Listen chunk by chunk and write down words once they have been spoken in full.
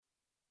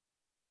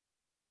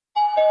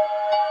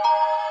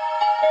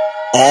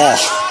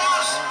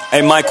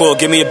Hey, Michael,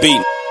 give me a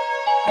beat.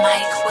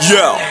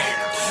 Yo.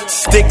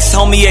 Sticks,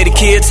 homie, the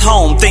kid's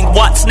home. Think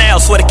what's now,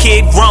 swear the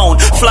kid grown.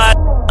 Fly,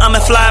 I'm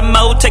in fly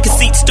mode. Take a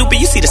seat, stupid,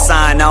 you see the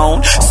sign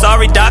on.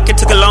 Sorry, doc, it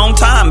took a long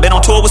time. Been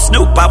on tour with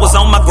Snoop, I was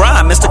on my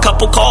grind. Missed a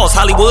couple calls,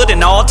 Hollywood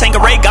and all.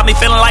 Tanqueray got me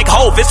feeling like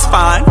Hove, it's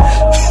fine.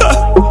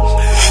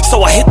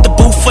 So I hit the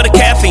booth for the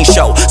caffeine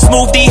show.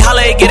 Smooth D,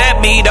 holla, get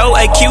at me though.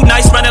 AQ,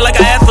 nice running like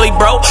an athlete,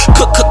 bro.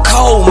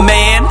 Cold,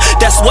 man.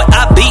 That's what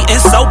I be, and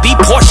so be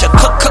Porsche.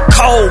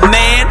 Cold,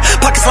 man.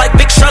 Pockets like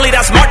Big Shirley,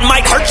 that's Martin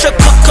Mike hurt you.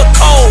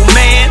 Cold,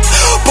 man.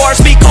 Bars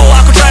be cold,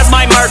 Alcatraz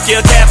might murk you.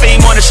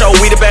 Caffeine on the show,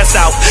 we the best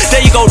out. There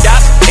you go, Doc,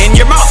 in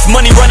your mouth.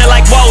 Money running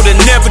like water,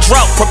 never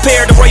drought.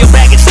 Prepare the royal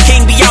baggage, the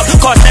king be out.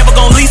 Cars never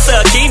gon' Lisa,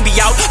 king be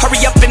out.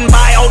 Hurry up and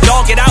buy, old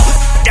dog, get out.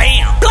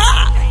 Damn,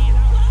 blah.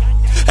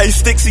 Hey,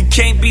 Sticks, he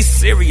can't be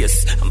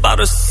serious. I'm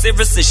about as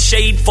serious as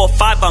Shade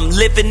 4-5. I'm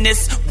living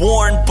this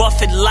Warren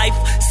Buffett life.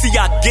 See,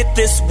 I get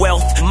this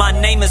wealth. My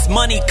name is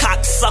Money,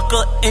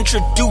 cocksucker.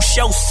 Introduce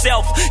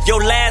yourself.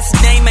 Your last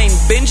name ain't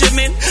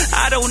Benjamin.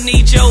 I don't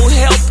need your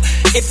help.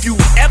 If you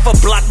ever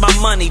block my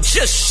money,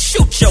 just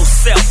shoot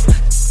yourself.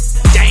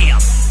 Damn.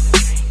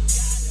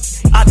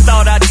 I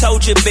thought I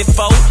told you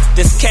before.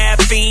 This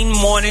Caffeine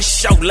Morning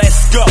Show.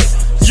 Let's go.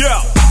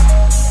 Yo.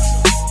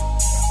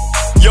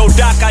 Yo,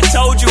 Doc, I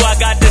told you I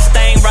got this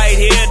thing right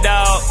here,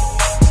 dawg.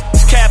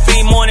 It's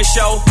Caffeine Morning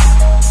Show.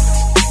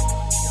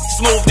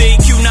 Smooth D,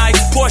 Q Nice,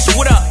 Porsche,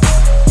 what up?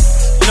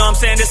 You know what I'm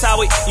saying? This how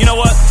we, you know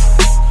what?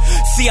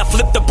 See, I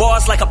flip the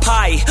bars like a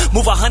pie.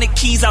 Move 100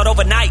 keys out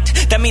overnight.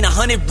 That mean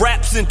 100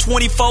 raps in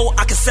 24.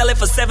 I can sell it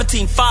for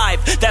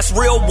 17.5. That's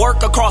real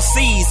work across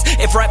seas.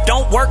 If rap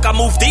don't work, I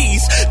move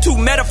these. Too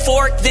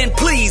metaphoric, then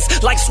please.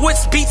 Like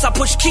Swiss beats, I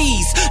push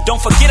keys.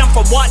 Don't forget I'm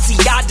from Watsy,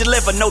 I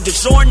deliver. No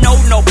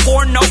DiGiorno, no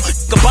porno.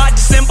 Goodbye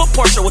December,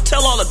 Porsche will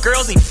tell all the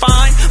girls he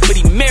fine, but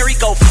he married,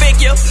 go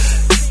figure.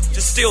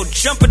 Just still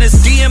jumping his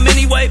DM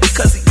anyway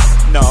because he...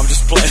 No, I'm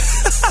just playing.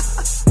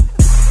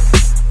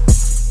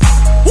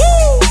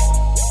 Woo!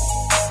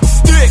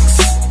 Sticks.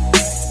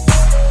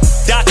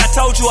 Doc, I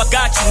told you I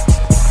got you.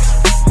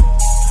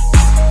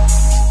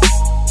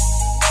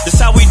 This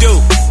how we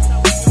do.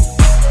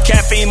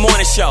 Caffeine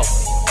Morning Show.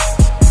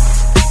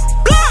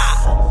 Blah!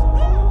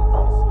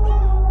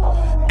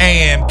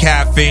 A.M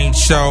Caffeine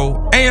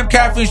Show. A.M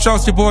Caffeine Show,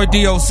 it's your boy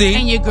DOC.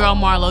 And your girl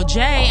Marlo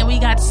J. And we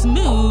got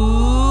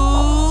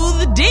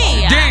Smooth D.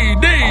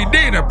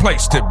 D, the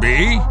place to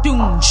be.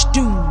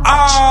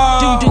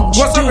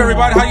 What's up,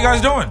 everybody? How you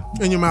guys doing?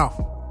 In your mouth.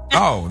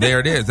 Oh, there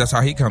it is. That's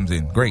how he comes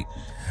in. Great.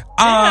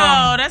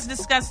 No, that's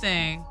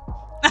disgusting.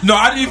 No,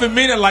 I didn't even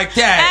mean it like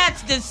that.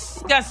 That's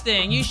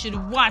disgusting. You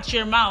should watch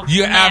your mouth,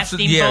 you nasty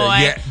absolutely,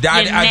 boy.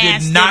 I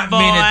did not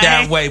mean it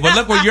that way. But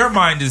look where your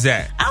mind is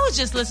at. I was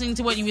just listening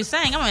to what you were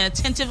saying. I'm an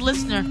attentive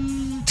listener.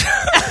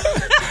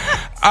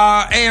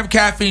 A.M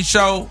Caffeine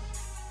Show,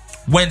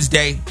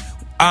 Wednesday.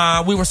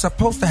 We were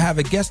supposed to have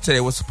a guest today.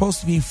 It was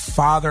supposed to be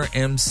Father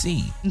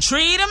MC.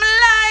 Treat him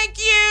like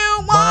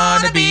you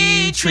wanna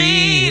be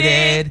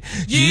treated.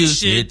 You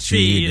should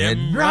treat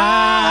him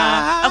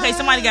right. Okay,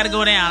 somebody got to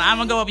go down. I'm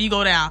gonna go up. You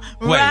go down.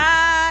 Wait.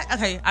 Right.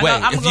 Okay.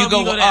 If you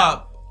go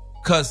up,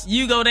 cause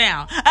you go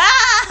down. All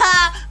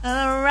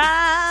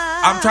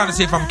right. I'm trying to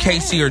see if I'm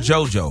Casey or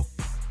JoJo.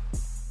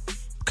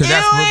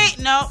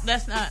 No,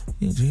 that's not.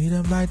 You treat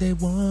them like they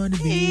want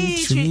to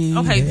be treated.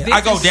 Okay,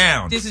 I go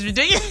down. This is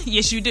ridiculous.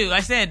 Yes, you do.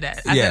 I said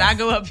that. I said I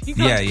go up. You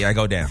go down. I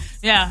go down.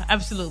 Yeah,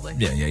 absolutely.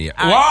 Yeah.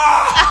 All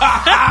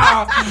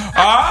right.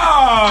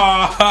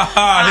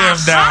 Him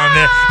down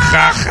there.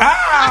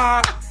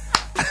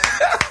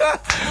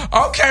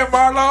 Okay,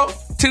 Marlo.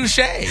 Touche.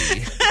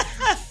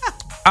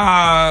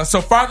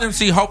 So Father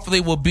MC hopefully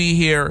will be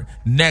here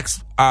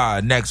next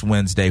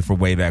Wednesday for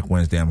Way Back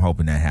Wednesday. I'm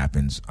hoping that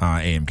happens.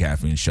 A.M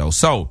Caffeine Show.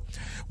 So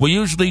we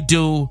usually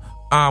do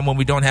when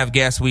we don't have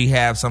guests, we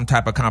have some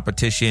type of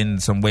competition,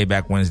 some Way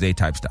Back Wednesday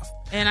type stuff.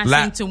 And I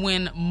seem to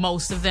win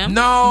most of them.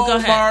 No, go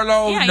ahead.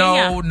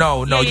 Marlo,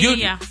 no.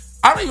 Yeah.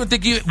 I don't even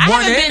think you won any.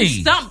 I haven't been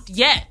stumped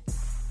yet.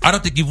 I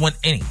don't think you won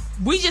any.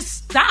 We just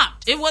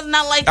stopped. It was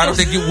not like I don't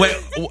think you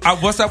went.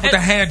 What's up with the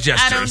hand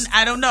gestures?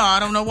 I don't know. I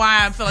don't know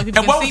why I feel like people.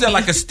 And what was that,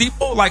 like a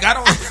steeple? Like I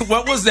don't.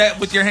 What was that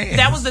with your hand?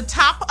 That was the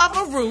top of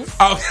a roof.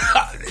 Oh,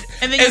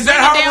 and then you bring it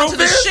down to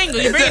the shingle.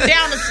 You bring it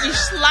down. You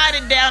slide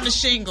it down the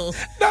shingles.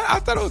 No, I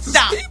thought it was a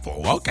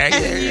steeple. Okay,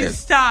 and then you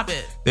stop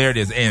it. There it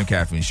is. A.M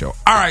Caffeine Show.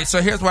 All right,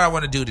 so here's what I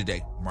want to do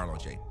today,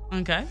 Marlo J.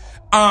 Okay.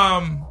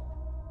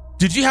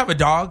 Did you have a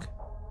dog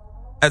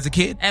as a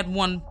kid? At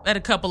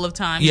a couple of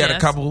times. You had a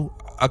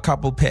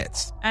couple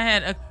pets. I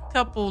had a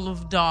couple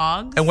of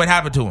dogs. And what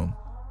happened to them?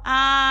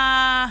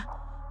 My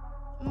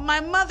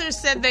mother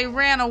said they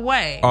ran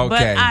away. Okay.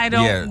 But I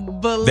don't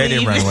believe they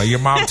didn't run away. Your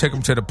mom took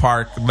them to the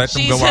park, let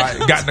them go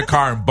out, got in the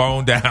car and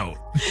boned out.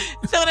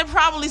 So they're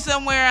probably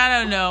somewhere, I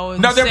don't know,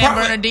 in San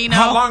Bernardino.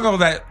 How long ago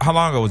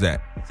was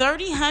that?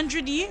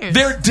 100 years.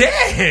 They're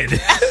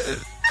dead.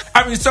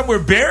 I mean, somewhere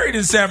buried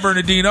in San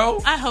Bernardino.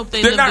 I hope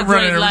they're not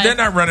running. They're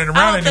not running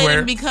around anywhere. They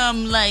didn't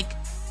become like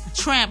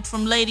Tramp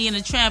from Lady and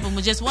the Tramp and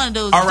was just one of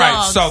those All right,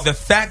 dogs. so the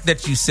fact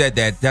that you said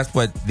that's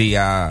what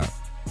the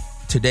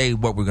today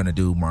what we're going to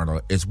do,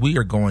 Marlo, is we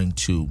are going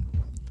to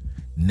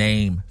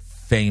name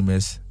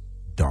famous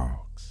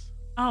dogs.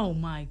 Oh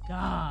my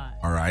God.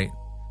 All right.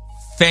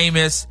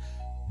 Famous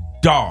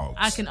dogs.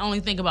 I can only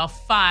think about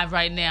 5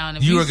 right now, and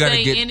if You you are gonna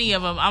say get any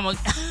of them, I'm a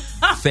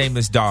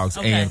famous dogs.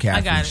 Okay, A.M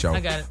Caffeine Show. I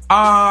got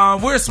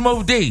it. Where's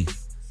Smooth D?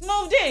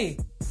 Smooth D.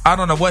 I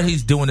don't know what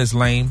he's doing. Is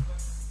lame.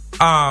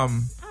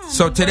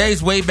 So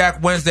today's way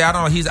back Wednesday. I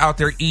don't know. He's out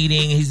there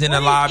eating. He's in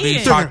the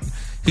lobby.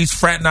 He's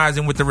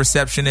fraternizing with the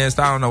receptionist.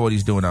 I don't know what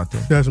he's doing out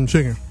there. Got some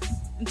chicken.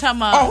 I'm talking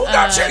about, who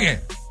got chicken?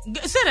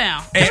 Sit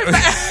down.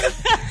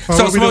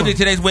 So Smooth D,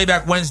 today's way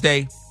back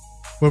Wednesday.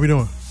 What we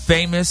doing?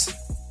 Famous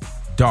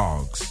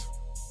dogs.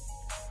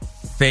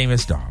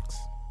 Famous dogs.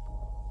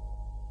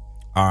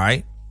 All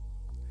right.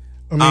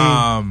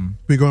 I mean,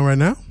 we going right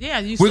now? Yeah,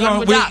 you start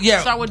with Doc.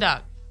 Start with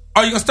Doc.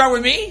 Oh, you gonna start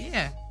with me?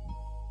 Yeah.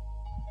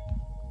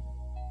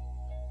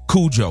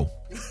 Cujo.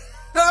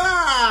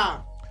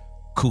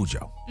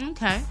 Cujo.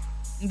 Okay.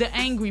 The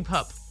angry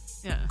pup.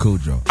 Yeah.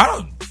 Cujo.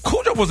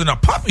 Cujo wasn't a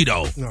puppy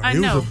though. No,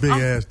 he was a big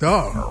ass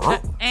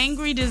dog. The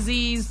angry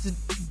diseased.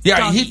 Yeah,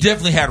 donkey. he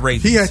definitely had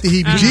rabies. He had the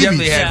heebie-jeebies. He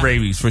definitely had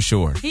rabies for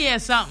sure. He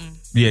had something.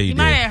 Yeah, he did.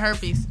 might have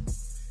herpes.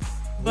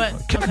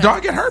 But can a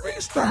dog get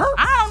herpes? I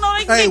don't know.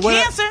 They can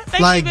get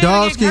cancer. Like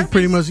dogs can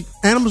pretty much,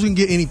 animals can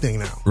get anything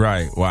now.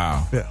 Right.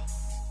 Wow. Yeah.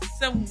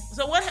 So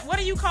what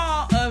do you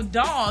call a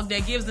dog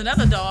that gives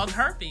another dog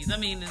herpes? I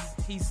mean,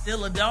 he's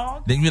still a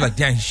dog. Then you be like,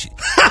 dang,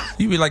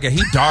 you be like,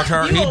 he dogged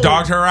her. He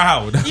dogged her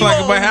out.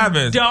 Like what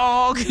happened?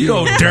 Dog. You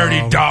old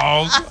dirty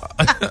dog.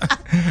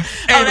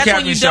 That's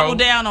when you double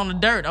down on the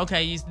dirt.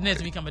 Okay, you need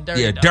to become a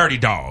dirty dog. Dirty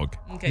dog.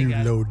 Okay,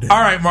 got it. All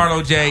right,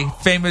 Marlo J.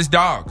 Famous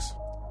dogs.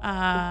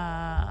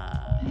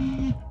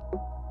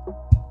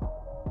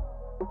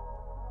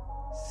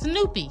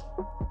 Snoopy.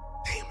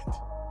 Damn it.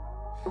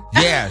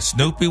 Yeah,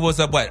 Snoopy was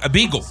a what? A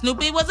beagle.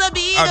 Snoopy was a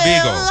beagle. A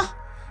beagle.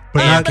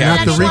 But not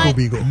the Regal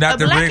Beagle. Not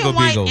the Regal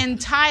Beagle.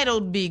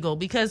 Entitled Beagle,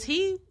 because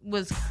he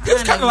was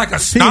kind of like a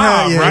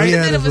snob, right? He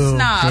had a bit of a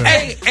snob.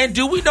 Hey, and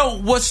do we know,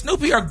 was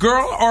Snoopy a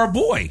girl or a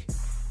boy?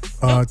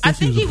 I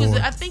think he was.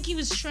 I think he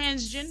was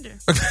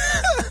transgender.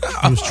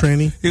 He was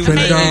tranny.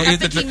 I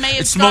think he may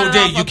have started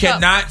off You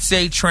cannot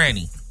say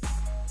tranny.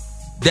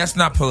 That's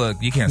not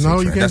political. You can't say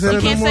tranny. You can't say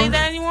that anymore? Say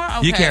that anymore?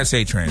 Okay. You can't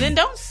say tranny. Then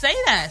don't say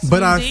that.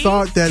 But I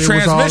thought that it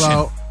was all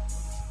out.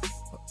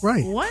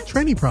 Right. What?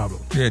 Tranny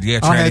problems. Yeah,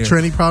 I had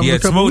tranny problems. Yeah, a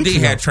couple Smooth weeks D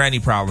ago. had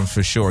tranny problems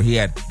for sure. He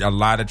had a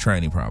lot of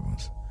tranny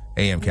problems.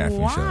 A.M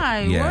Caffeine Show.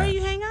 Why? Yeah. Where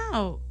you hang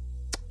out?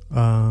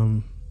 I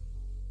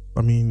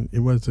mean, it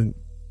wasn't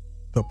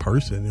the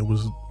person. It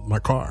was my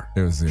car.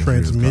 It was the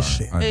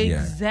transmission.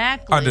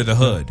 Exactly. Under the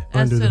hood.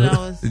 That's what I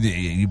was.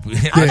 I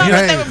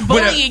thought they were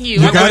bullying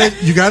you. You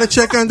got to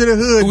check under the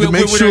hood to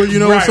make sure you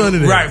know what's under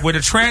there. Right. With a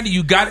tranny,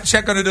 you got to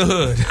check under the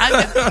hood.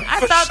 I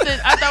thought we were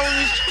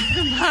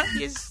talking about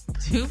you.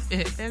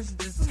 Stupid. That's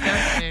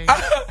disgusting.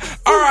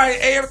 All right,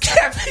 A.M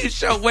Caffeine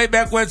Show. Way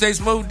back Wednesday,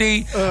 Smooth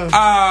D.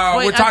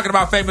 We're talking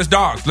about famous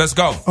dogs. Let's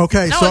go.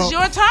 Okay, no, so it's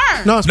your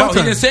turn. No, it's my turn.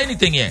 He didn't say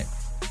anything yet.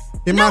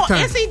 My turn.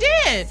 Yes, he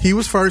did. He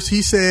was first.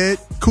 He said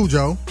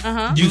Cujo.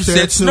 You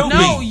said Snoopy.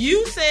 No,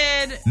 you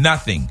said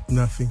nothing.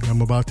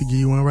 I'm about to give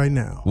you one right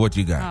now. What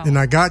you got? And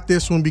I got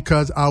this one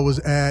because I was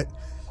at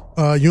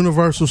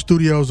Universal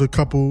Studios a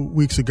couple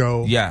weeks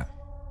ago. Yeah.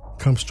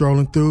 Come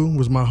strolling through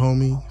was my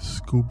homie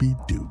Scooby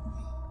Doo.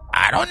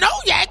 I don't know,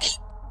 Yankee.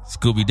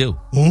 Scooby Doo.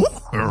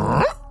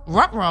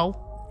 Ruh-roh.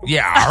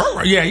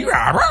 Yeah, you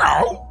got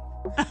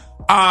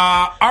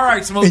all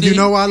right, Smooth D. And you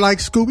know why I like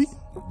Scooby?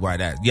 Why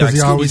that? Yeah, like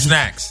Scooby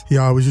Snacks. He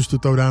always used to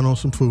throw down on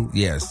some food.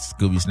 Yes,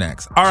 Scooby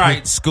Snacks. All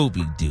right,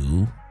 Scooby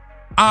Doo.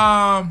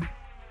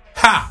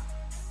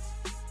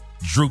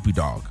 Droopy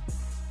Dog.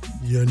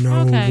 You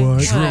know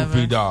what?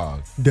 Droopy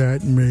Dog.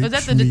 That makes Was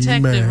that the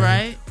detective, mad.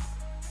 right?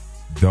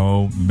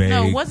 Don't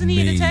make wasn't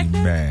he a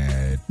detective?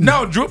 mad.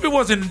 No, Droopy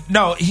wasn't.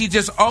 No, he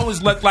just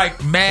always looked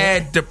like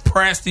mad,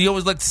 depressed. He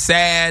always looked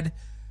sad.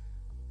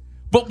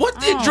 But what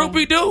did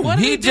Droopy do? What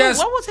did he do? What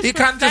was his he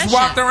kind of just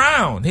walked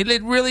around. He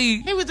didn't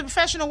really. He was a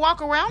professional walk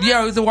arounder? Yeah,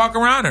 he was a walk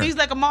arounder. He's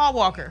like a mall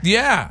walker.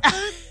 Yeah.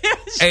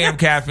 A.M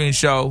Caffeine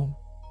Show.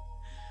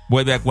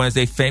 Way back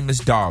Wednesday. Famous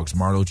dogs.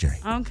 Marlo J.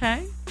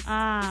 Okay.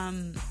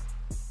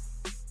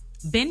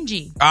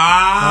 Benji. You see how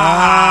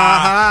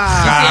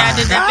I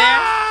did that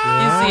there?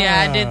 You see how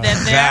I did that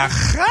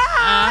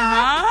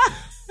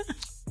there?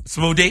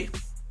 Smooth D.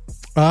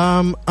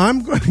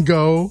 I'm going to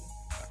go.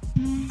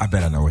 I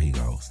bet I know where he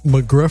goes.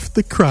 McGruff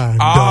the crime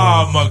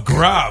dog.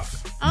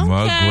 McGruff. Okay.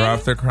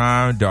 McGruff the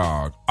crime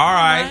dog. All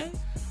right.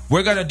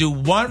 We're going to do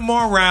one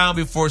more round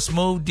before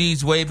Smooth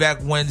D's Way Back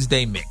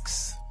Wednesday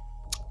mix.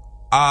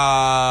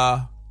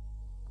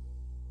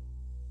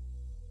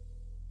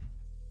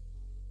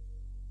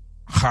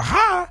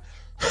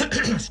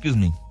 Excuse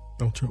me.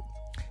 Don't choke.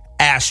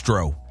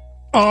 Astro.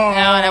 Oh,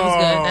 that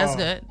was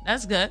good.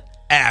 That's good.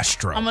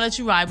 Astro. I'm going to let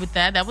you ride with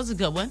that. That was a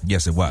good one.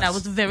 Yes, it was. That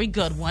was a very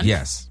good one.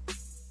 Yes.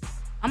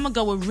 I'm going to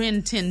go with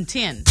Rin Tin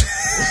Tin.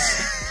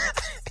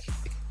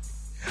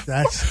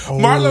 That's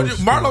old.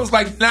 Marlo's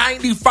like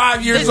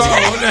 95 years old.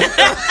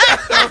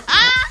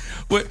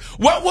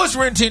 What was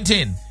Rin Tin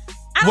Tin?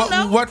 I don't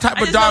know. What type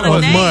I of dog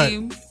was it?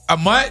 A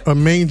mutt? A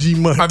mangy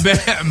mutt. A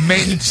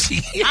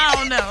mangy. I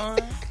don't know.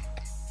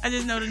 I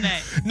just know the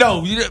name.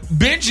 No,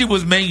 Benji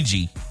was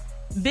mangy.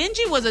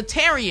 Benji was a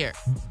terrier.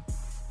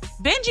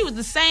 Benji was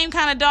the same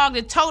kind of dog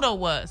that Toto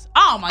was.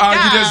 Oh, my God.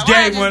 You just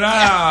gave one. Oh,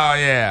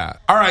 yeah.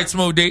 All right,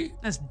 Smooth D.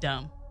 That's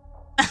dumb.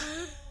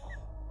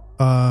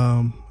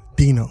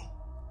 Dino.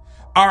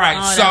 All right,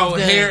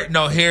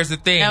 here's the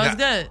thing. That was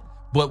good.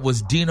 But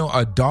was Dino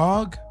a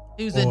dog?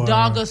 He was a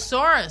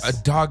dogosaurus. A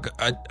dog.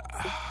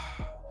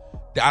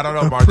 I don't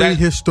know, Mark. A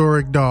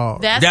prehistoric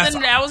dog. That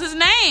was his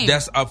name.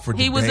 That's up for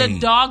debate. He was a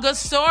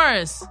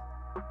dogosaurus.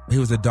 He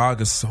was a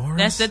dogosaurus?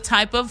 That's the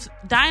type of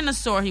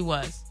dinosaur he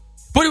was.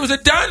 But he was a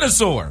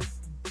dinosaur.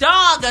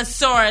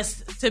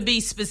 Dogosaurus, to be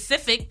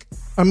specific.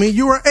 I mean,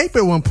 you were an ape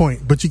at one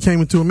point, but you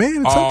came into a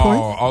man at some point.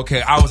 Oh,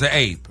 okay. I was an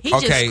ape. He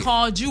just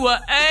called you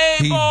an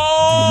ape.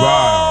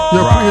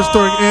 Your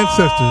prehistoric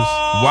ancestors.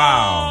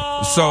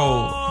 Wow.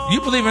 So,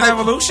 you believe in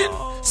evolution?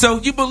 So,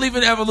 you believe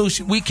in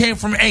evolution. We came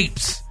from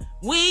apes.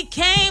 We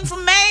came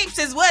from apes,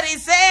 is what he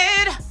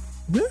said.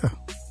 Yeah.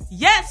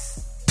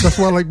 Yes. That's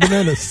why I like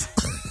bananas.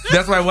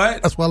 That's why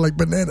what? That's why I like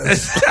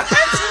bananas.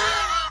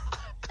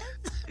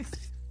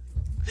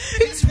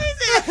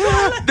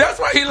 That's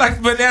why he likes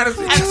bananas.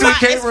 It's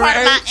part of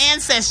my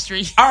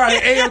ancestry. All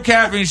right, A.M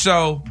Caffeine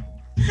Show.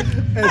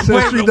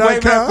 Way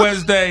back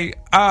Wednesday.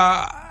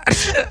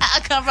 I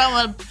come from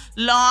a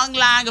long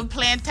line of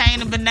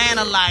plantain and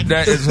banana life.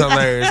 That is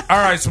hilarious. All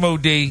right,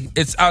 Smooth D.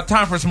 It's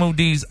time for Smooth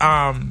D's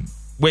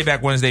Way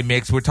Back Wednesday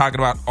mix. We're talking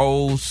about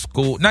old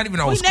school. Not even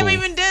old school. We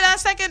never even did our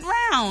second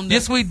round.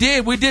 Yes, we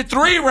did. We did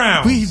 3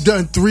 rounds. We've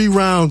done 3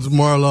 rounds,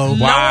 Marlo.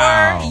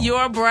 Wow. Lower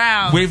your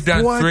brows. We've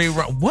done 3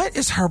 rounds. What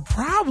is her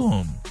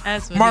problem?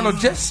 That's what Marlo,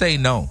 just say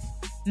no.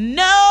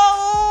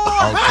 No.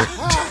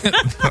 Okay.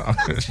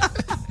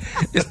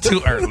 It's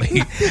too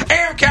early.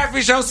 A.M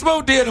Caffeine Show.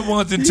 Smooth D the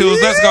 1s and 2s.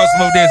 Let's go,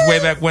 Smooth D. It's Way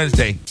Back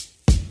Wednesday.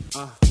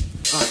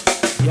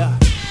 Yeah.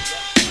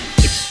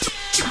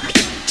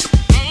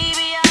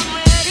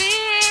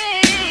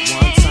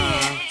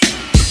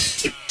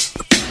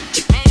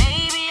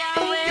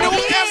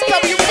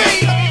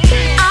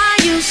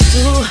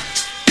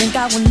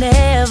 I will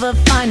never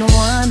find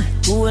one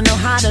who will know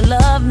how to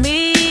love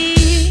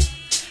me.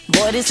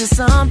 Boy, this is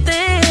something.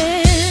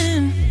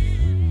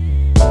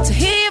 To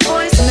hear your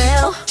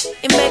voicemail,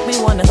 it make me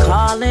wanna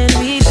call and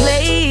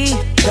replay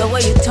the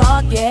way you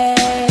talk,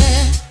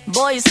 yeah.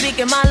 Boy, you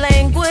speaking my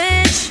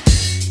language.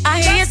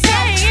 I hear you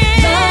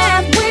saying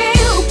love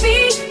will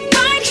be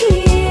right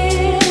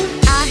here.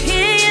 I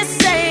hear you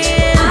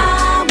saying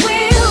I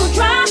will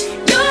dry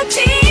your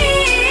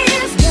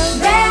tears.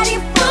 Ready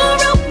for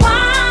a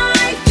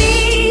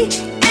wifey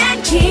and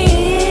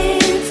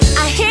kids. I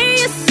hear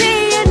you say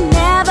you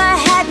never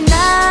had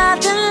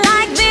nothing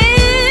like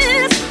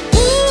this.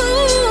 Ooh,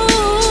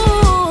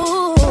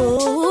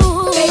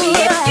 baby,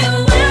 if you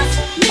ask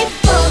me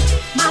for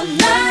my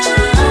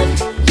love,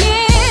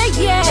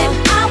 yeah, then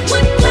I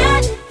would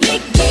gladly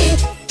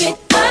give it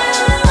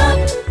up.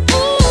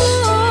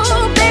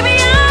 Ooh, baby,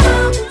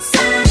 I'm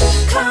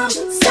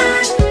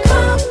co-sign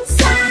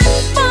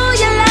for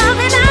your love,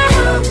 and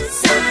I'm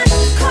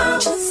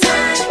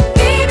co-sign.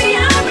 Baby,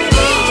 I'm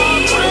ready.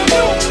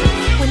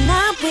 When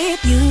I'm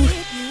with you,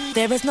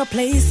 there is no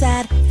place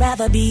I'd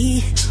rather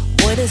be.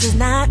 Boy, this is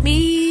not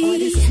me.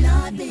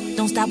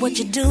 Don't stop what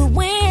you're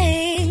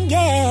doing,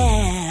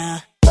 yeah.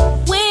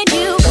 When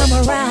you come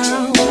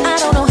around, I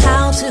don't know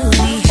how to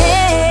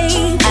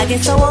behave. I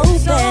get so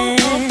open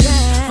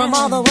from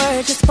all the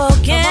words you've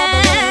spoken.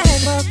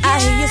 I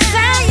hear you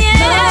saying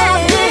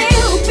love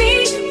will be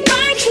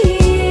right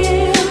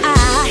here. I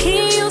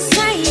hear you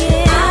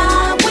saying I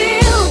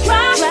will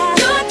dry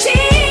your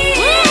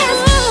tears.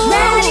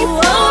 Ready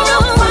for a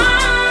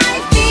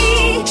wifey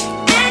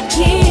and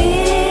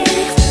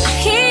kids. I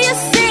hear you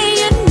say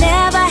you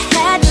never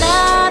had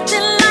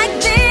nothing like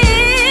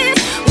this.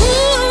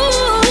 Ooh,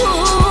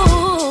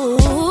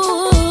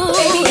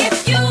 baby, if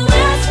you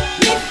ask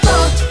me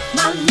for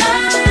my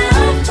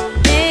love,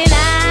 then I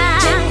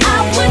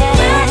would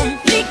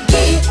gladly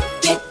give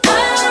it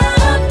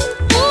up.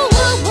 Ooh,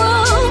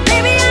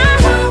 baby, I'm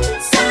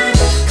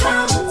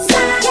co-sign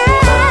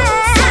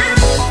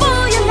for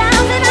your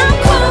love, and I'm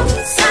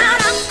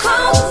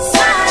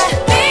co-sign.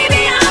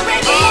 Baby, I'm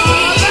ready.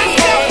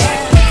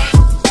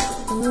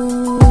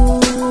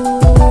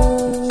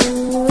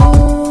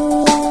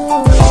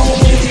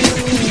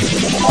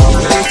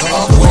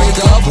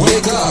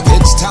 Wake up.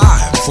 It's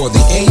time for the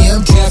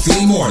A.M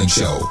Caffeine Morning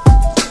Show.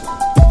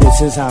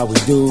 This is how we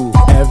do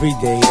every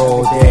day,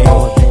 all day.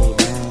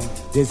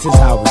 This is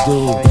how we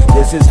do.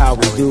 This is how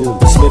we do.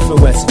 Smith and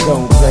Wesson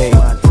don't play.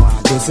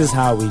 This is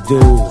how we do.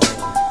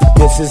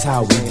 This is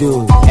how we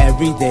do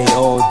every day,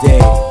 all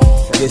day.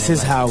 This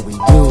is how we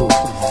do.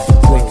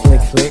 Click,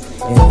 click, click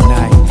in the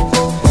night.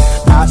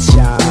 I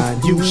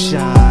shine, you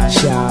shine,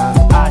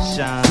 shine. I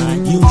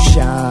shine, you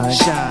shine,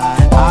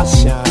 shine. I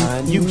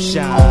shine, you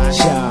shine,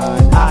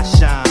 shine. I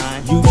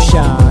shine, you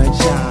shine,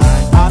 shine.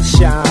 I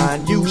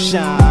shine, you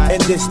shine.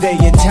 In this day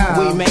and time,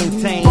 we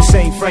maintain the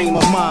same frame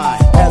of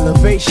mind.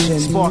 Elevation,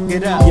 spark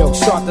it up. Yo,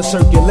 start the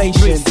circulation.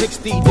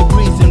 360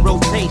 degrees in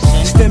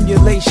rotation.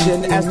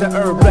 Stimulation as the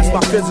herb bless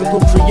my physical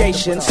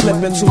creation.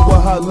 Slip into a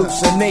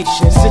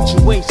hallucination.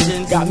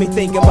 Situations got me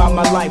thinking about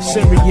my life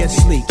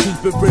seriously.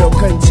 Keep it real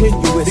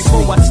continuously.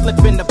 Before I slip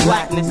into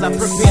blackness, I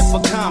prepare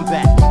for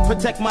combat.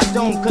 Protect my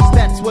dome, cause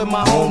that's where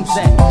my home's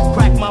at.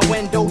 Crack my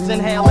windows,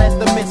 inhale as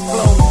the mist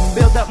flows.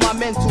 Build up my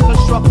men to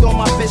construct on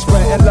my fist.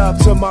 Spreading love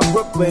to my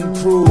Brooklyn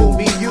crew. Who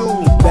be you?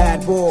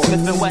 Bad boy.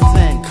 Smith and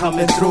Wesson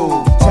coming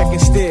through. Tech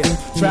and still,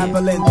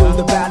 traveling through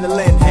the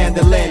battling,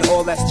 handling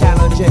all that's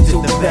challenging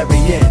to the very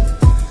end.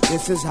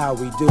 This is how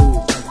we do.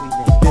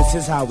 This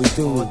is how we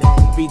do.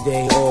 Every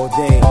day, all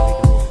day.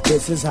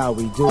 This is how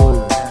we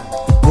do.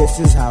 This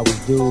is how we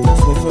do.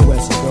 Smith and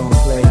Wesson don't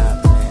play.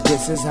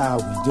 This is how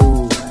we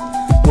do.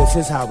 This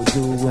is how we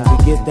do when we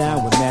get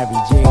down with Mary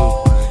J.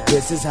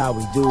 This is how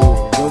we do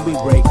when we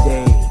break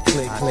day.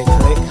 Click, click,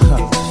 click.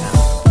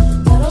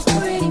 Those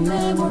pretty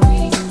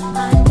memories,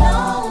 I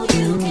know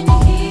you can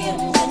hear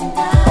me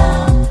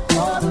now.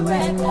 For the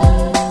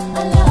record,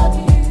 I love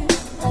you,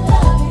 I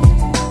love you.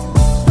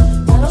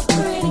 Those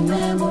pretty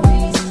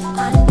memories, I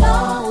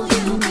know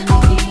you can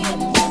hear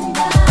me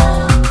now.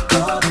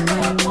 For the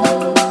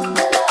record,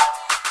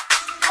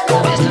 I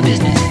love you.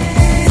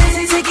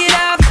 Business. Take it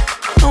out,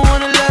 I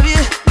wanna love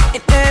you.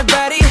 And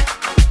everybody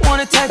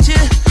wanna touch you.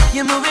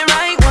 You're moving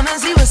right, wanna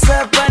see what's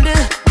up under.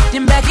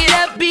 Then back it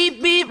up,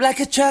 beep, beep, like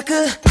a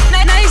trucker.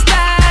 Nice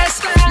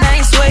thighs,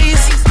 nice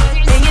waist.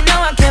 And you know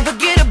I can't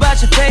forget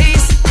about your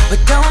face. But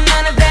don't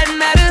none of that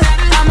matter.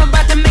 I'm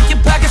about to make your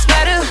pockets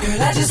fatter.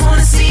 Girl, I just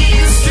wanna see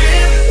you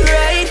strip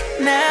right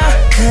now.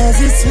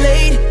 Cause it's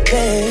late,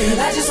 babe.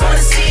 Girl, I just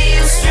wanna see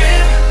you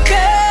strip.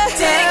 Girl,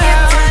 take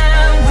your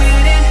time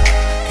with it.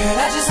 Girl,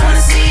 I just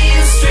wanna see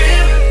you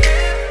strip.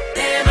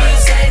 Damn, you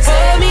sexy.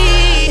 For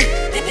me.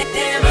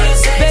 Damn, you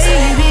sexy.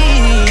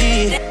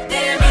 Baby.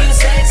 Damn, you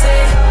sexy.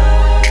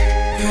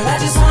 Girl, I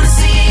just wanna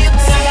see you.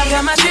 I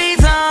got my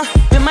shades on,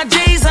 with my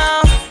J's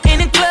on. In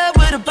the club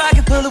with a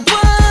pocket full of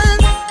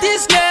ones.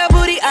 This girl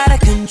booty out of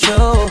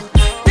control.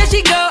 Then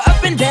she go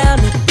up and down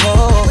the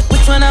pole.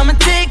 Which one I'ma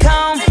take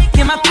home?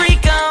 Get my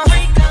freak on.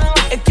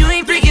 If you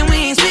ain't freaking, we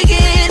ain't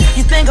speaking.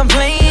 You think I'm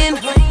playing?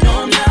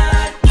 No, I'm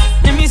not.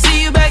 Let me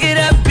see you back it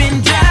up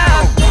and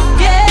down.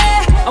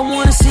 Yeah, I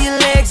wanna see your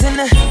legs in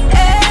the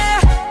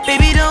air.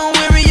 Baby, don't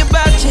worry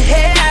about your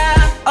hair.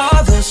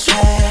 All those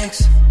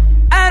tracks,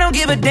 I don't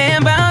give a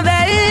damn about that.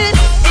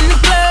 In the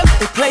club,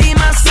 they play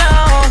my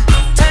song.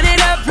 Turn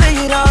it up, play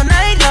it all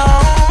night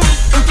long.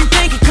 If you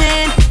think you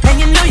can, and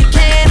you know you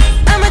can,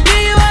 I'ma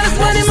give you all this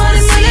money,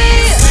 money,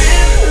 money.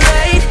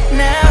 Right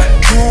now,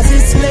 cause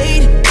it's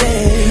late,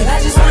 babe.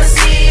 I just wanna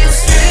see you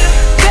strip.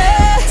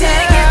 Girl,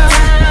 take your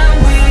time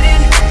with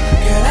it.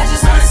 Girl, I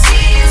just wanna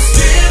see you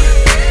strip.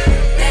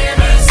 Damn,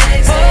 you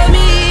sexy. For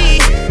me.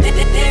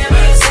 Damn,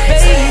 you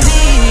sexy.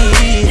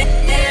 Baby.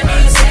 Damn,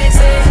 you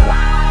sexy.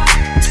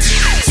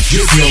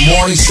 Get your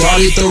morning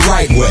started the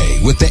right way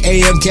with the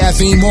A.M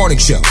Caffeine Morning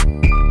Show.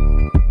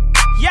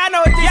 Y'all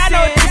know what this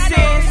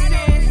is.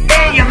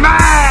 In your mind.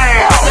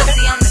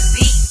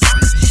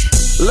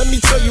 Let me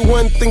tell you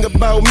one thing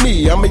about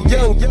me. I'm a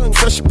young,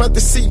 fresh about the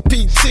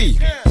CPT.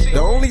 The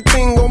only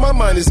thing on my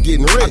mind is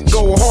getting rich. I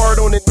go hard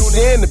on it,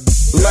 and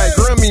like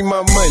run me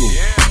my money.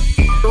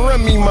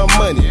 Run me my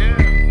money.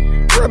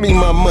 Run me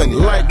my money.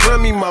 Like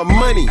run me my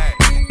money.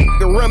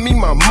 Run me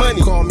my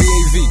money. Call me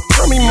AV.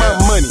 Run me my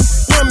money.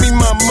 Run me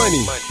my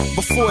money.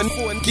 Before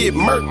it get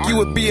murk, you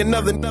would be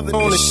another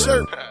on a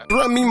shirt.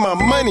 Run me my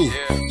money.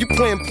 You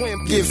playing,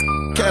 give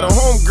cat a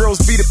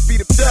homegirls beat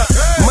it up.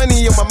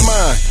 Money in my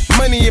mind,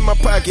 money in my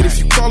pocket. If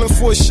you calling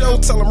for a show,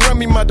 tell them run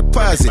me my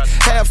deposit.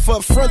 Half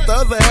up front, the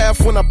other half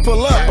when I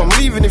pull up. I'm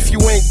leaving if you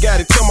ain't got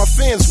it. Tell my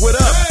fans what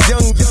up.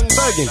 Young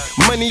thuggin',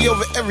 money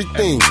over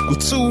everything. I'm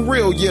too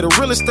real, yeah, the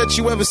realest that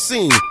you ever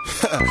seen.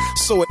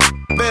 So it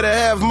better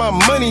have my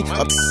money.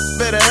 I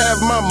better have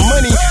my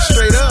money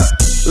straight up.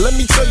 Let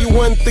me tell you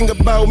one thing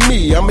about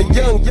me. I'm a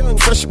young,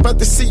 fresh about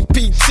the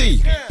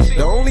CPT.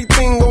 The only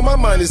thing on my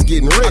mind is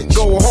getting rich. I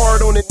go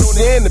hard on it,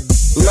 and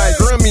like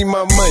run me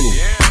my money.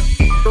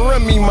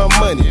 Run me my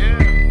money.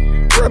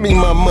 Run me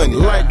my money.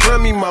 Like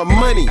run me my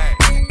money.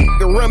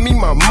 Run me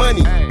my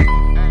money.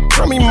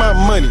 Run me my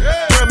money.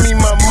 Run me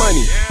my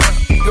money.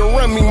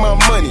 Run me my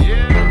money.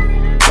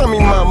 Run me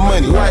my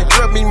money. Like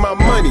run me my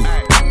money.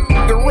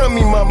 Run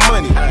me my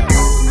money.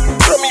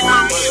 Run me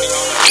my money.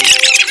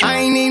 I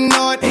ain't even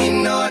know it,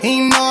 ain't know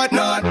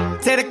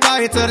it. Take the car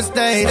here to the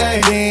stage.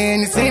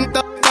 Then you seen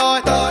the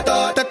thought,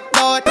 throwing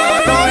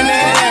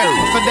that air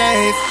for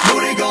days.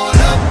 Booty going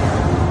up,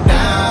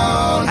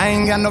 down. I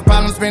ain't got no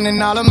problem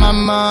spending all of my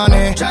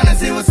money. Tryna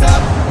see what's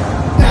up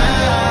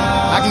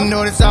now. I can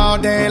do this all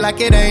day like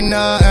it ain't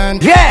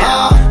nothing.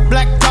 Yeah!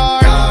 Black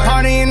card,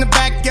 party in the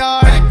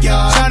backyard.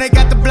 Shawty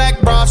got the black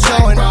bra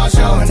showing.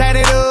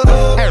 Tatted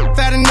up,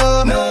 fat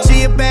enough.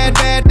 She a bad,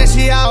 that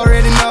she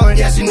already know it.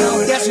 Yes, you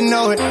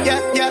know it.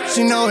 yeah,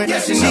 she know it.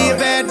 She a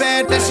bad,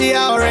 that she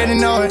already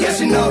know it. Yeah,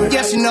 she know it.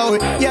 Yeah, she know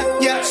it.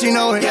 Yeah, she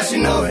know it. Yeah, she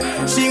know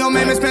it. She gon'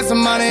 make me spend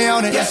some money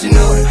on it. Yeah, she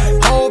know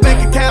it. Whole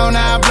bank account,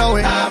 I blow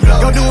it.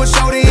 Go do a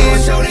show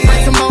then,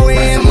 bring some more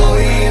in.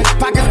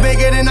 Pockets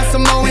bigger than a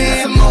Samoan.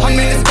 I'm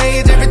in the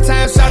stage every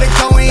time, shout it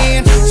go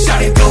in.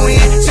 Shout it go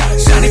in,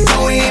 shout it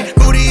go in.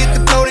 Booty hit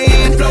the float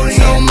in,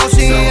 slow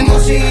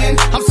motion.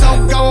 I'm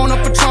so gone on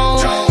Patron.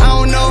 I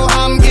don't know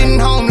how I'm getting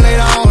home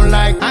later on.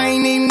 Like I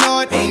ain't even know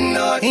it, ain't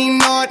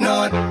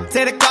know it.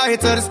 Take the car here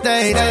to the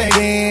stage,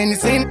 then you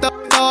seen the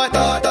thought,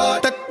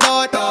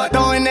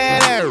 throwing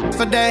that air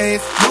for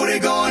days. Booty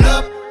going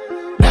up,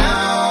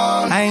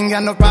 down. I ain't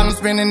got no problem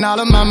spending all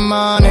of my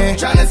money,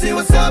 tryna see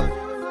what's up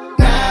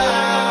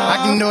now. I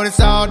can do this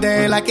all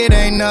day like it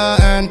ain't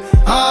nothing.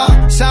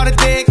 Shout it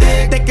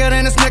thicker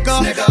than a snicker.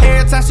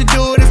 Every time she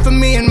do it, it's for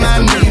me and my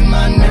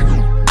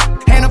nigga.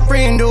 And a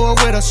friend do it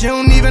with her. She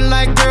don't even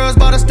like girls,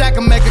 but a stack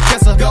and make her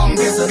kiss her. Gon'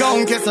 kiss her,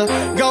 gon' kiss her,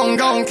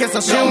 gon' kiss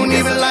her. She don't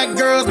even like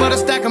girls, but a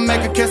stack and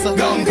make her kiss her.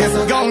 Gon' kiss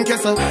her, gon'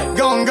 kiss her,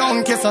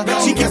 gon' kiss her.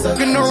 She keep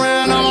looking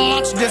around, I'm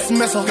launch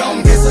dismissal.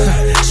 Gon' kiss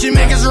her. She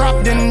make us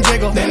rock, then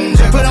jiggle.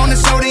 Put on the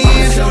show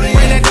then,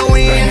 bring that dough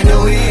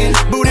in.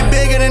 Booty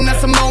bigger than a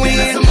Samoan.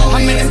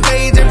 I'm in the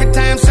stage every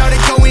time, shout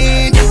it go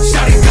in.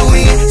 Shout it go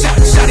in,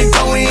 shout it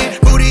go in.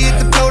 Booty hit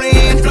the float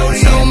in,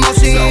 slow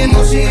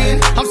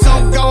motion. I'm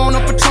so gone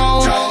on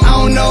Patron. I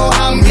don't know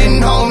how I'm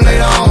getting home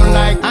later on.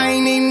 Like I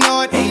ain't even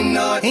know it, ain't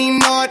know it.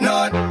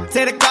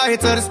 Take the car here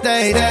to the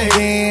stage,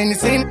 then you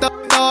seen the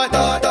thought,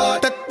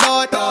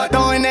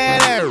 throwing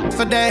that air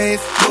for days.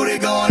 Booty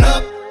going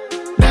up,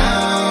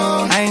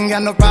 down. I ain't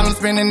got no problem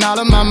spending all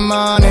of my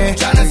money,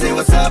 tryna see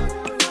what's up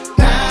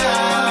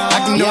now. I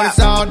can do this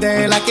all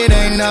day like it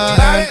ain't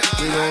nothing.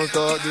 We gon'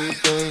 start this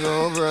thing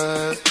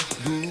alright.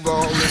 Move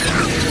on,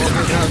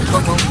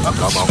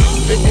 come on.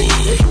 Do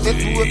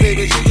it,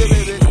 baby, shake it,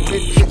 baby. Do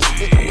it,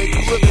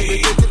 baby,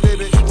 shake it,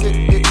 baby.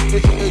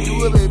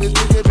 Do it, baby,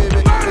 shake it, baby.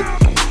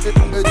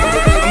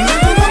 I'm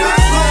living my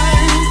best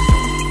life.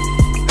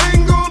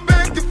 Ain't going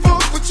back and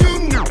forth with you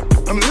now.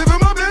 I'm living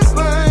my best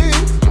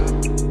life.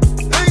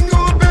 Ain't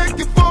going back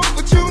and forth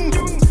with you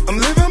now. I'm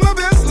living my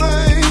best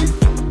life.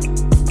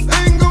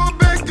 Ain't going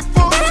back and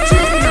forth with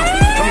you now.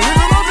 I'm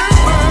living my best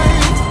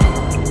life.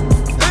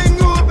 Ain't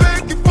going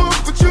back and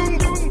forth with you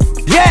now.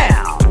 Yeah!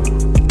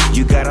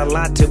 You got a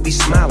lot to be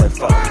smiling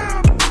for.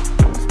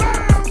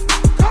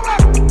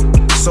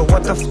 So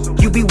what the f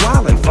you be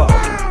wildin' for?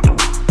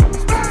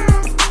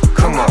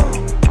 Come on,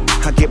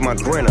 I get my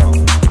grin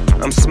on.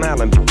 I'm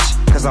smiling, bitch,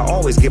 cause I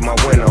always get my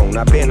win on.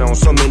 I've been on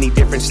so many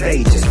different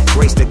stages,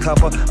 graced the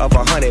cover of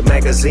 100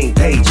 magazine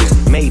pages,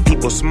 made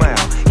people smile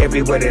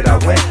everywhere that I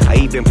went. I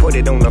even put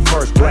it on the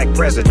first black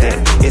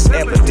president. It's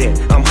evident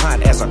I'm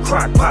hot as a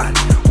crock pot,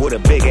 with a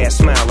big ass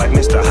smile like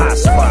Mr. Hot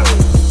Spot.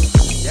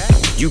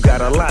 You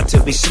got a lot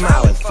to be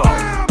smiling for.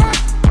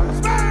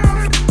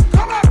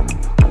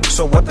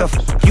 So what the f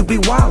you be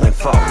wildin'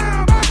 for?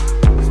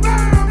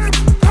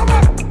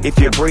 If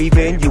you're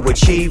breathing, you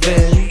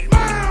achieving.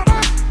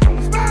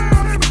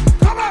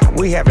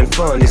 We having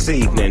fun this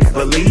evening,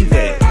 believe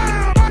it.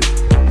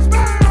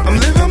 I'm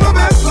living my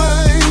best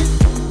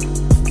life.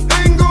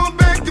 Ain't going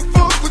back and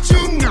forth with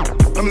you now.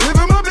 I'm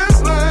living my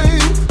best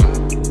life.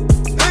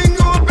 Ain't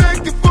going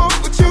back and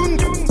forth with you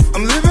now.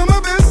 I'm living my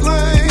best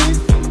life.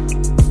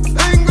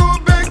 Ain't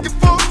going back and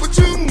forth with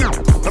you now.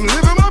 I'm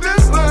living my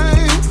best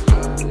life.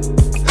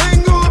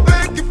 Ain't going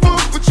back and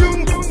forth with you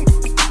now.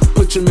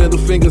 Put your middle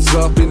fingers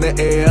up in the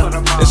air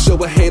and show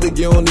a hater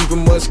you don't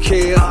even much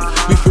care.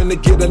 We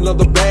finna get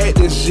another bag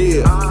this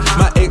year.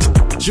 My ex,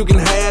 you can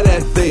have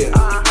that there.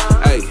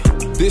 Hey,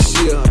 this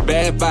year,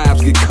 bad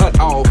vibes get cut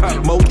off.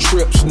 More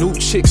trips, new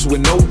chicks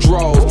with no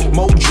draws.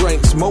 More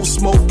drinks, more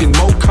smoking,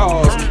 more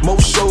cars. More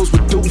shows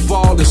with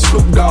Duval and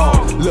Snoop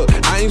Dogg. Look,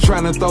 I ain't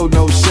tryna throw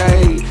no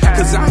shade,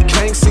 cause I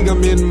can't see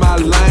them in my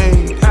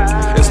lane.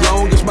 As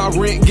long as my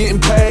rent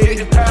getting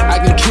paid, I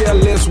can care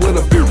less what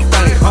a big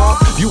thing, huh?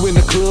 You in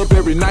the club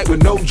every night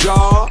with no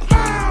job,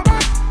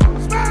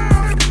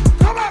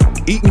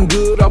 eating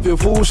good off your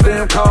food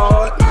stamp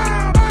card.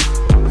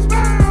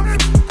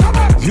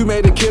 You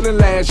made a killing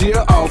last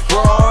year off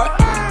fraud.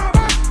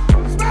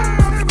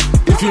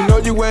 If you know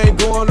you ain't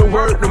going to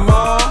work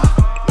tomorrow,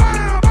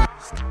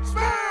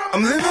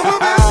 I'm living my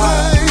best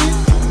life.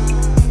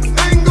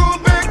 Ain't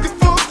going back and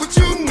forth with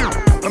you now.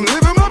 I'm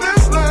living my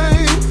best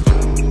life.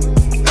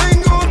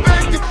 Ain't going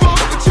back and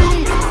forth with you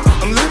now.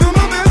 I'm living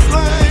my best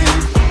life.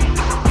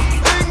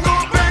 Ain't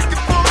going back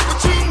and forth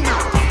with you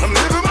now. I'm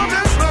living my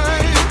best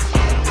life.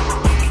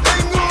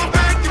 Ain't going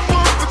back and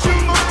forth with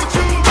you.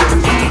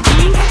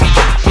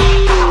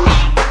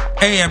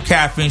 A.M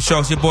Caffeine Show.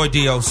 It's your boy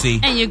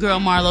DOC. And your girl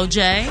Marlo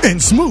J.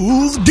 And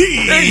Smooth D.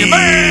 Hey,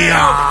 man.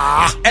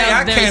 Hey,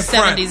 I very can't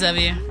front. 70s of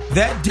you.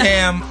 That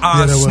damn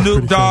that was Snoop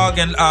pretty Dogg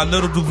and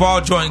Little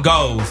Duval joint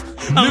goes.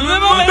 I'm living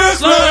my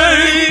best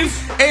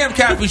life. A.M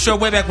Caffeine Show,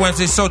 way back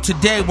Wednesday. So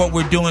today what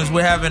we're doing is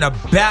we're having a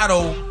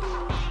battle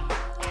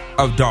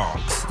of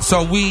dogs.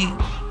 So we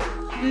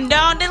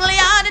Dog, diddly,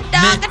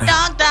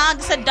 dog.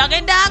 It's a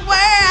doggy dog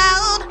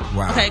world.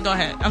 Wow. Okay, go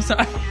ahead. I'm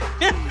sorry.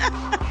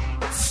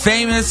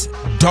 Famous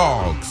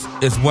dogs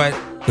is what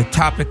the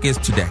topic is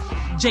today.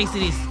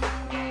 JCD's.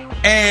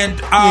 And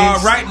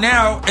Yes. right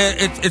now,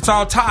 it's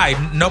all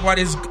tied.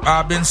 Nobody's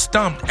been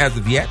stumped as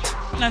of yet.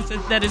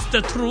 That is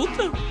the truth.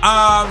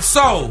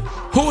 So,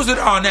 who's it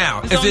on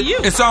now? It's on you.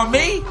 It's on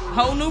me?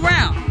 Whole new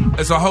round.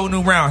 It's a whole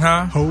new round,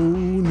 huh? Whole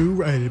new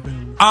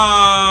round.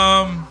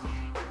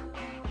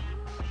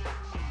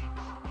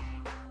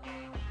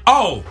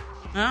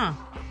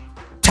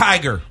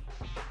 Tiger.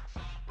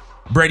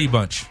 Brady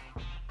Bunch.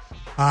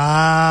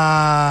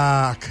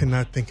 I could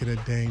not think of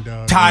that dang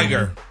dog.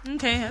 Tiger.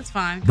 Okay, that's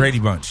fine. Brady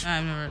Bunch.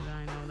 I know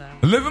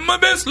that. Living my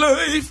best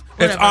life.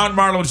 Whatever. It's on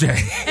Marlo J.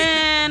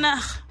 And,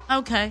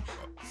 okay.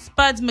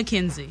 Spuds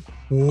McKenzie.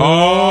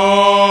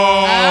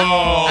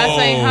 I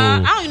say, huh?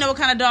 I don't even know what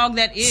kind of dog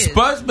that is.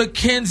 Spuds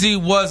McKenzie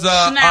was a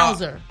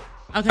Schnauzer.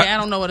 Okay, I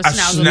don't know what a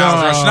schnauzer is.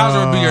 A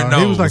schnauzer would be your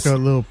nose. He was like a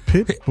little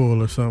pit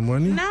bull or something,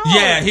 wasn't he? No.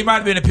 Yeah, he might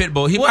have been a pit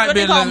bull. He might What have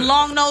they been call him,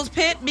 long nose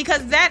pit?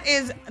 Because that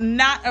is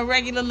not a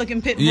regular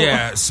looking pit bull.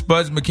 Yeah,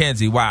 Spuds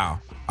McKenzie. Wow.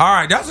 All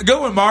right, that's a good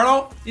one,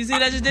 Marlo. You see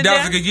what I just did That there?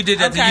 was a good. You did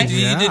that. Okay.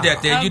 You did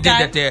that there. You did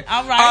that there.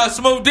 All right.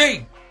 Smooth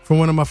D. From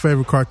one of my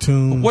favorite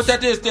cartoons. What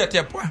that is there,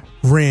 boy?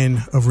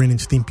 Ren of Ren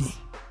and Stimpy.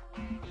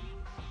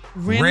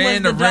 Ren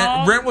was the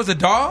dog? Ren was a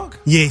dog?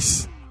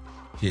 Yes.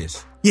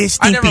 Yes. Yes,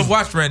 I Stimpy. never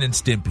watched Ren and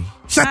Stimpy.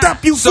 Shut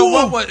up, you So fool.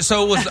 what was?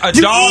 So it was a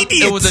You dog.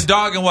 idiot. It was a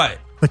dog and what?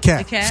 A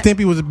cat. A cat?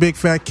 Stimpy was a big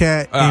fat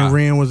cat, and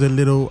Ren was a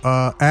little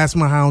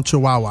asthma hound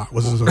chihuahua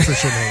was his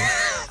official name.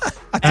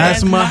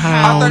 Asthma I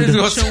hound thought he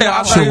was going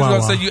to chihuahua.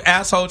 say you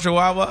asshole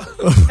chihuahua.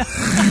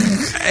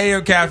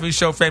 A.M Caffeine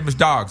Show, famous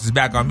dogs is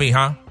back on me,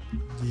 huh?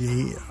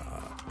 Yeah.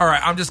 All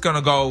right, I'm just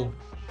gonna go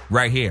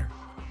right here.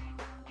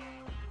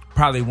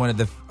 Probably one of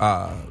the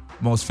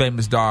most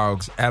famous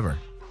dogs ever.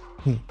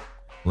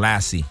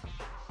 Lassie.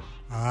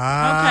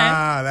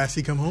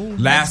 Lassie come home.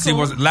 Lassie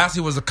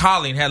was a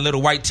collie and had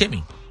little white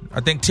Timmy. I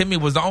think Timmy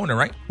was the owner,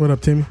 right? What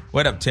up, Timmy?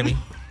 What up, Timmy?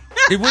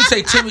 If we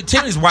say Timmy,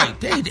 Timmy's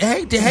white. Hey,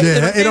 it don't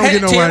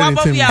get no Tim. whiter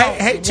than Timmy.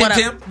 Hey, Tim, What up?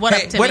 Tim. What up,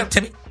 Hey, Timmy? What up,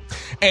 Timmy?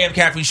 A.M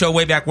Caffeine Show,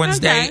 way back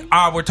Wednesday.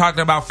 Okay. We're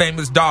talking about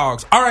famous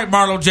dogs. All right,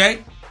 Marlo J.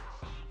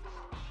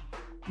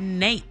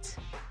 Nate.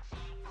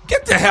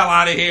 Get the hell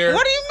out of here.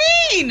 What do you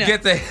mean?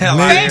 Get the hell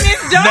out of here.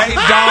 Famous dog. Nate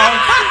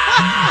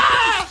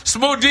Dog.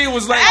 Smooth D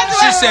was like,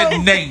 she said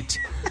Nate.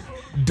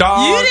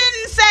 Dog. You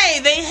didn't say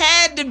they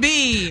had to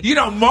be. You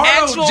know, Marlo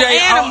actual J.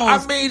 animals.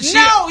 I mean,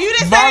 no, you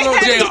didn't say Marlo they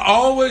J. had to be.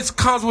 always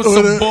comes with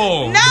some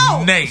bull.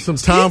 No. Nate. Some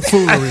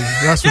tomfoolery.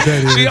 That's what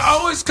that is. She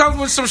always comes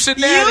with some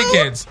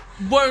shenanigans.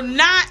 Were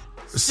not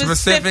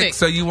specific.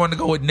 So you want to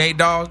go with Nate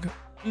Dog?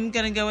 I'm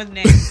gonna go with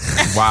Nate.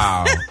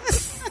 Wow.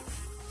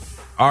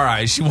 All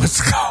right, she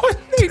wants to go with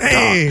Nate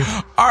Hey.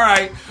 Dog. All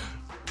right.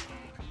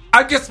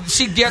 I guess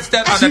she gets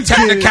that on a She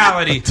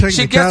technicality. get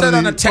She gets that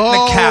on a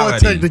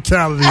technicality. Oh, a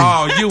technicality.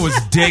 Oh, you was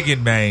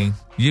digging, man.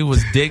 You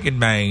was digging,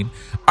 man.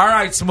 All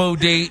right,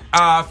 Smooth D.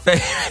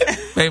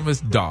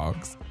 Famous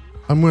dogs.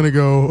 I'm going to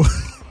go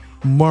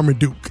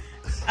Marmaduke.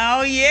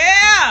 Oh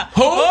yeah.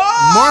 Who?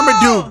 Oh!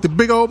 Marmaduke. The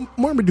big old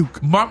Marmaduke.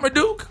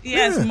 Marmaduke?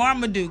 Yes, Yeah.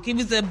 Marmaduke. He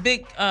was a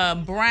big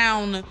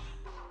brown.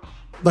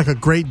 Like a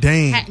Great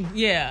Dane.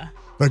 Yeah.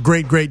 A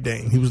great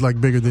Dane. He was like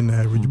bigger than the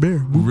average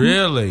bear.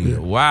 Really? Yeah.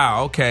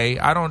 Wow. Okay.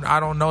 I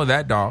don't know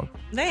that dog.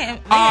 They had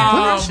a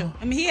commercial.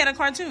 I mean, he had a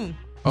cartoon.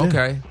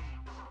 Okay.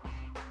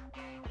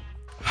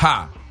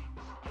 Ha.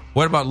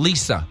 What about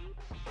Lisa?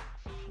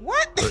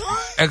 What?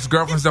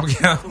 Ex-girlfriends don't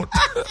count.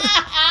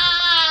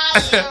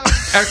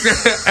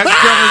 Ex-girlfriends don't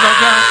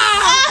count.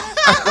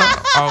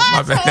 Oh,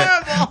 my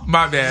bad. Horrible.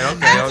 My bad.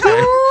 Okay. I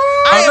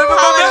I'm living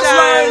my best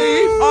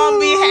life. apologize on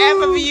behalf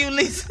of you,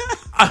 Lisa.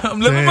 I'm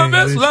living my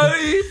best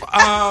life.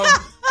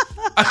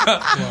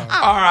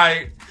 All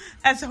right.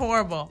 That's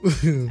horrible.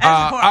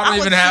 I don't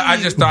even have. I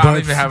just thought I don't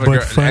even have But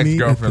an funny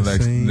ex-girlfriend. at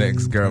the same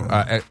Ex-girl.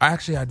 time.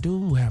 Actually, I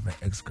do have an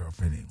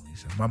ex-girlfriend named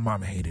Lisa. My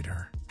mom hated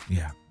her.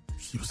 Yeah.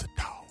 She was a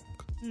dog.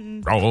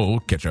 Oh,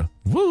 catch her.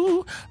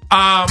 Woo.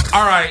 All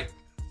right.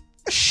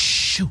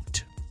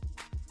 Shoot.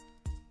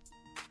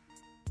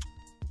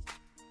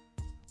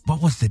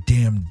 What was the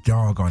damn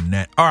dog on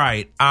that? All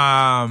right.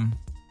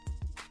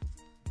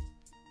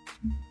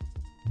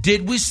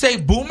 Did we say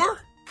Boomer?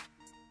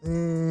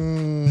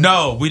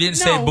 No, we didn't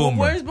say Boomer.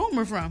 Where's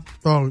Boomer from?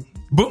 Oh,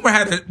 Boomer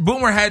had his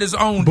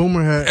own it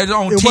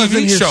TV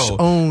wasn't his show.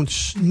 own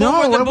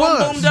no, Boomer the it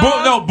was. Boom Boom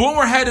dog?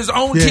 Boomer had his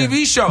own Yeah.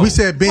 TV show. We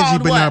said Benji,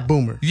 Called but what? not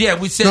Boomer. Yeah,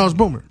 we said No, it's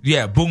Boomer.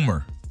 Yeah,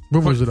 Boomer.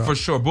 Boomer's a dog. For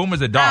sure.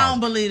 Boomer's a I dog. don't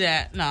believe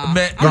that. No. Man,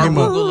 I'm look gonna him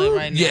Google up. it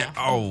right now. Yeah,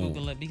 I'm oh. gonna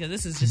Google it because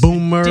this is just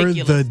Boomer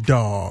ridiculous. the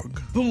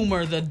dog.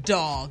 Boomer the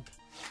dog.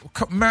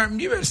 Man,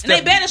 you better And step.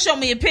 they better show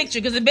me a picture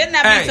because it better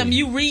not Hey. be something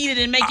you read it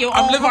and make your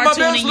I'm own living my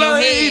cartoon best in your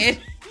life. head.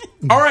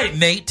 All right,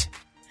 Nate.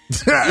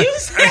 You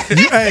said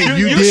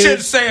You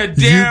should say a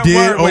damn you did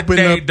word with open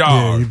Nate up, Dog.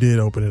 Yeah, you did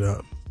open it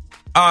up.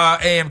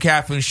 A.M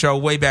Caffeine Show,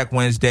 way back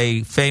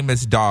Wednesday.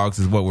 Famous dogs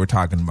is what we're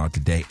talking about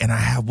today. And I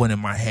have one in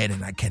my head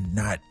and I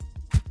cannot.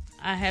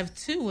 I have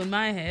two in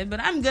my head, but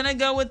I'm gonna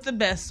go with the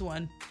best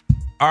one.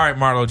 All right,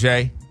 Marlo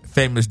J.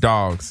 Famous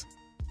dogs.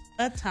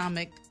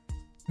 Atomic.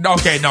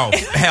 Okay, no.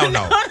 Hell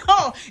no.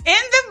 No. In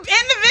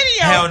the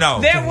video, hell no.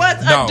 There was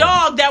a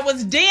dog that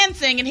was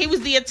dancing, and he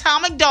was the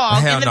atomic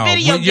dog hell in the no.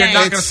 video game. You're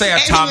not going to say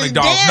atomic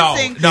dog.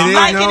 No.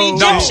 Like an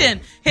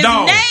Egyptian. His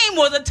name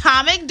was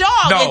Atomic Dog.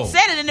 No. It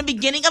said it in the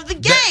beginning of the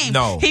game.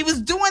 No. He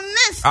was doing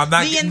this I'm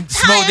not, the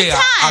entire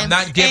time. I'm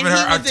not giving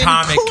her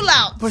atomic. Cool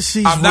out. But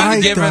she's I'm not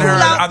right, giving though. her.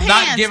 I'm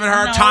not giving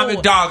her No.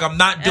 atomic dog. I'm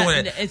not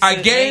doing it. I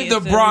gave the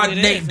broad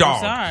Nate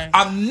dog.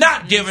 I'm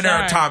not giving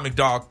her atomic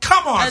dog.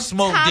 Come on,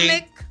 Smoke D.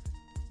 Atomic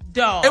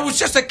Dog. It was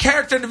just a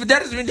character. That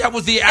doesn't mean that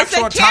was the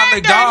actual it's a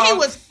atomic character, dog. He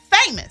was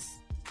famous.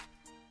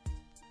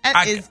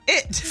 That is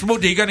it.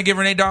 Smoke D, you gonna give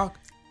her Nate dog?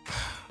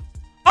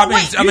 Oh,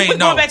 wait, you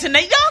going back to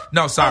Nate Dogg?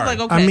 No, sorry. I was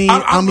like, okay. I mean,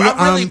 I'm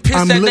really pissed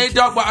at I'm Nate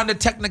Dogg on the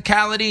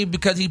technicality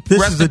because he This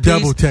rest is a in peace,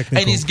 double technical.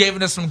 and he's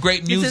giving us some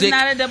great music. This is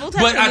not a double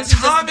technical. But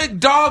Atomic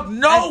Dog,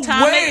 no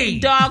Atomic way.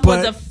 Dog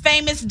was a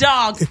famous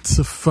dog. It's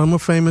from a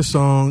famous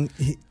song.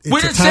 We It's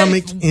didn't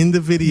Atomic say- in the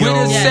video. We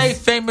didn't say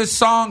famous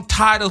song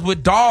titles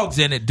with dogs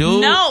in it,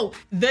 dude. No,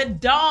 the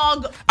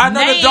dog I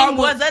know name the dog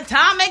was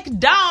Atomic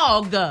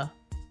Dog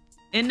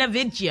in the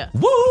video.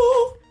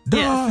 Woo! Dog,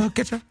 Yes.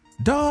 get ya.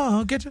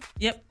 Dog, get ya.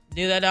 Yep.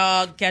 Do the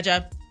dog catch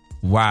a?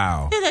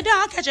 Wow. Do the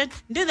dog catch a?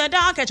 Do the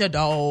dog catch a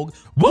dog?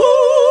 Woo!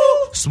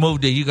 Smooth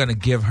D, you're gonna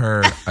give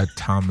her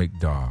Atomic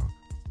Dog.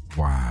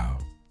 Wow.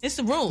 It's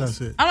the rules. That's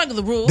it. I like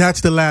the rules.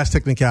 That's the last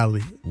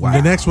technicality. Wow.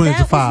 The next one is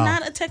that a foul. was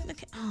not a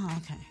technical. Oh,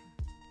 okay.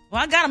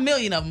 Well, I got a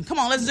million of them. Come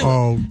on, let's do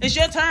Oh. it. It's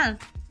your turn.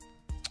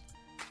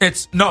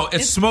 It's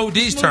Smooth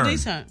D's Smooth turn.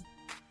 D's turn.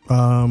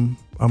 I'm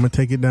gonna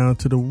take it down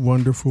to the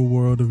wonderful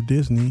world of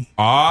Disney.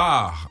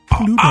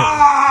 Pluto.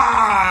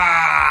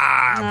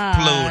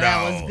 Pluto.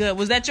 That was good.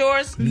 Was that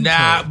yours?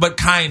 Nah, but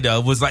kind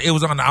of. I was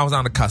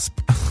on the cusp.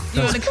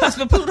 You on the cusp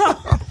of Pluto?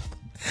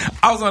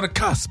 I was on the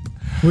cusp.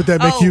 Would that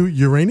make Oh. you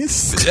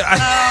Uranus?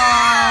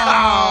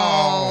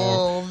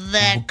 Oh,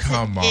 that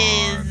Come on,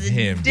 is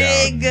him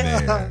dig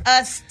down there.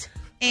 us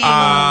in.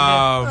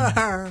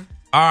 All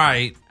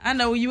right. I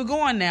know where you were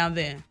going now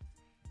then.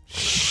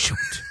 Shoot.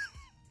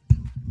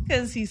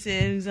 Because he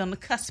said he's on the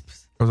cusp.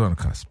 I was on the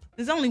cusp.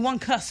 There's only one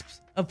cusp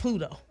of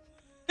Pluto.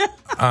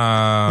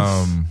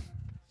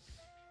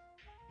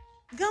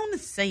 Go on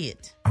and say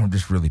it. I'm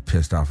just really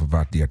pissed off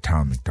about the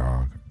Atomic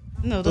Dog.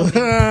 No, don't be.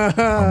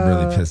 I'm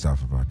really pissed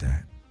off about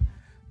that.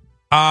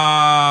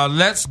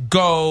 Let's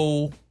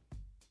go.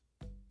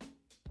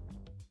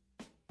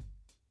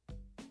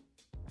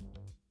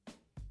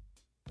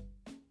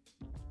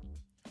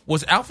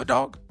 Was Alpha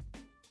Dog?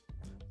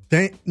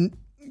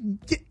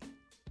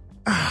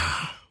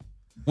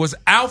 Was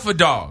Alpha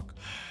Dog?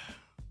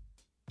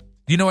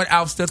 Do you know what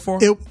ALF stood for?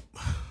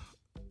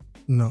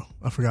 No,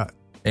 I forgot.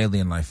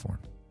 Alien life form.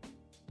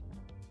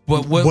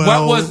 What was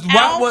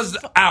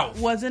ALF?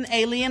 Was an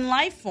alien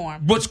life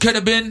form. Which could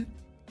have been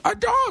a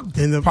dog,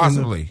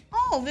 possibly.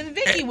 Oh, then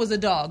Vicky was a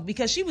dog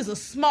because she was a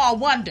small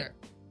wonder.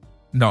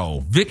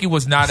 No, Vicky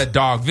was not a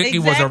dog. Vicky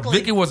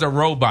was a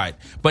robot.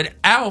 But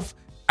ALF,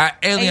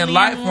 alien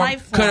life form,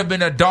 could have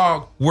been a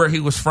dog where he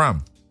was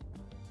from.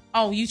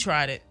 Oh, you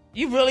tried it.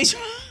 You really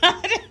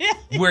tried it.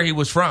 Where he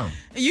was from.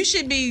 You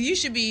should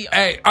be.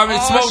 Hey, I mean,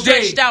 all Smoke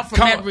stretched J, out from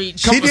that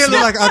reach. He did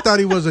look like I thought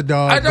he was a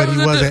dog, but he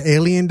was an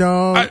alien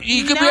dog.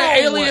 He could be an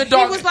alien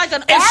dog. He was like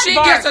an if she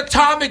aardvark. gets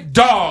Atomic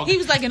Dog. He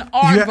was like an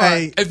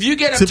aardvark. If you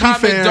get to be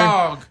Atomic fair,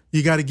 Dog.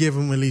 you got to give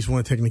him at least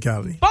one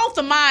technicality. Both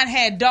of mine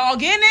had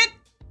dog in it.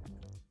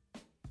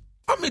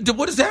 I mean,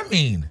 what does that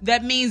mean?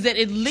 That means that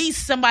at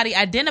least somebody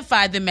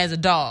identified them as a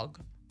dog,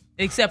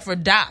 except for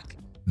Doc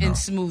and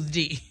Smooth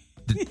D.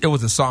 It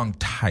was a song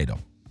title.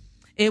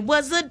 It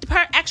was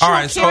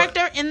actual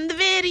character in the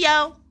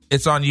video.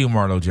 It's on you,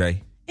 Marlo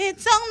J.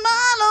 It's on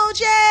Marlo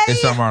J.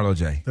 It's on Marlo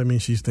J. That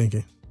means she's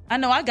thinking. I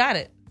know, I got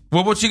it.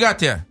 Well, what you got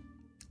there?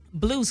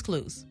 Blue's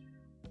Clues.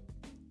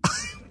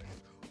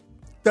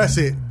 That's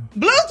it.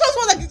 Blue's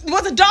Clues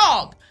was a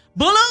dog.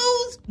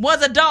 Blues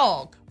was a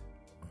dog.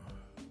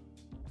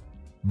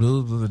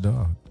 Blues was a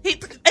dog.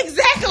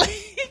 Exactly.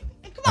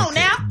 Come on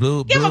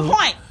now. Give him a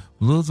point.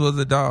 Blues was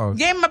a dog.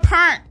 Give him a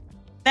point.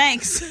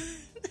 Thanks.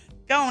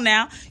 Go on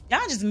now.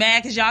 Y'all just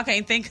mad because y'all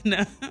can't think of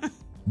nothing.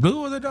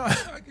 Blue was a dog.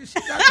 I guess she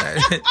got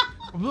that.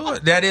 Blue,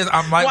 that is,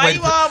 I'm Why lightweight.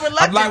 you all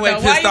reluctant, I'm lightweight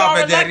though? Why pissed you all off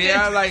at that. reluctant?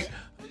 Yeah, I'm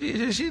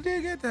like, she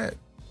did get that.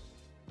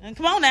 And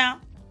come on now.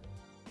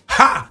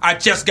 Ha! I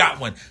just got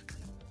one.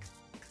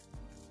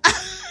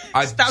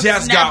 I Stop just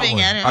got snapping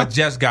one. at him. I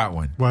just got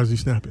one. Why is he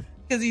snapping?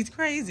 Because he's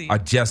crazy. I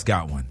just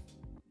got one.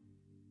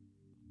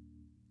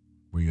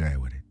 Where you at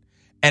with it?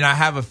 And I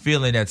have a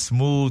feeling that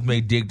Smooth may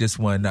dig this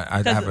one. I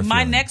have a my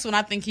feeling. next one,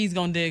 I think he's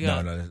gonna dig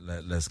up. No,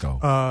 let's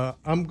go.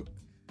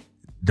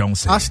 Don't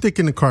say. I'll stick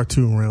in the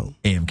cartoon realm.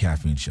 A.M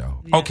Caffeine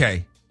Show. Yeah.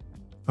 Okay.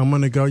 I'm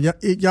gonna go.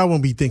 Y'all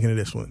won't be thinking of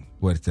this one.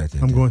 What's that?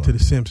 I'm going to The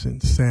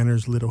Simpsons.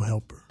 Santa's Little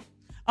Helper.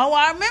 Oh,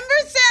 I remember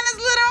Santa's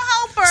Little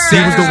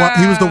Helper.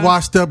 He was the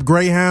washed up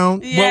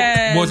greyhound.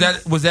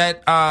 Yes. Was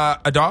that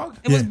a dog?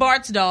 It was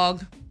Bart's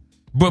dog.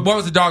 But what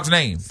was the dog's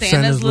name?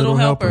 Santa's Little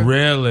Helper.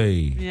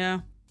 Really?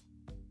 Yeah.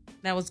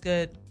 That was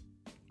good.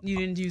 You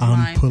didn't use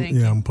mine.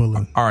 I'm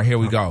pulling. All right, here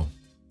we go.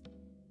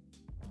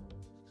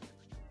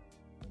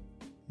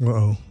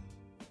 Uh-oh.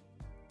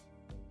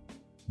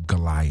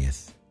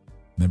 Goliath.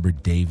 Remember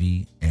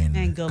Davy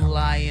and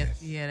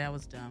Goliath. Yeah, that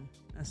was dumb.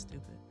 That's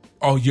stupid.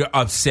 Oh, you're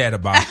upset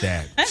about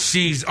that.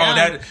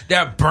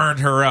 That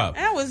burned her up.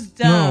 That was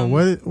dumb.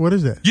 No, what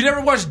is that? You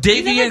never watched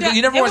Davy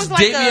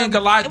and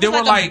Goliath? They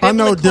were like I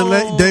know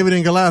David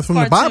and Goliath from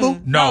the Bible.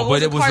 No,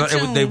 but it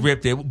was they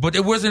ripped it. But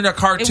it wasn't a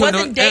cartoon. It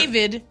wasn't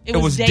David. It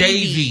was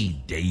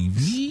Davy.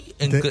 Davy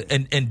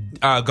and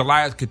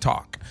Goliath could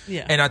talk.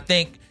 Yeah. And I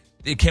think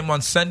it came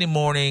on Sunday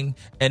morning,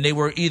 and it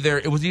was either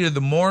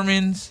the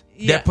Mormons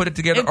that put it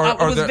together, or it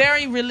was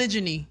very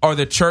religion-y, or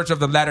the Church of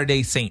the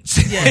Latter-day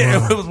Saints.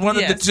 Yeah. It was one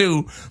of the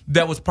two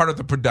that was part of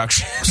the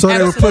production. So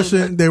they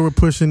were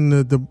pushing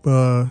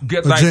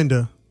the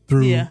agenda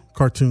through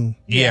cartoon.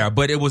 Yeah,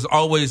 but it was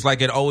always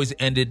it always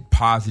ended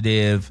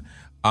positive.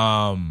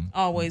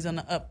 Always on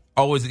the up.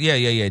 Always,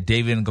 yeah.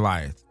 David and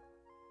Goliath.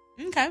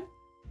 Okay.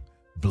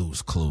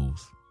 Blues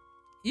Clues.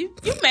 You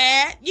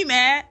mad? You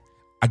mad?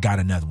 I got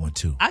another one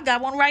too. I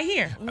got one right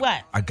here.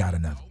 What? I got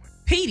another one.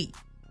 Petey.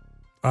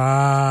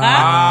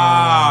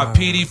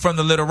 Petey from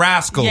the Little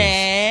Rascals.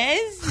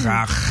 Yes.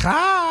 Ha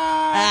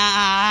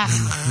ha.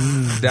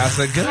 That's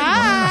a good one.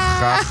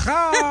 Ha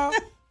ha.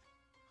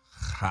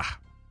 Ha.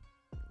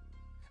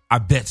 I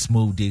bet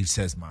Smooth D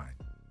says mine.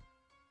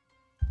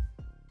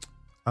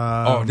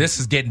 This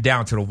is getting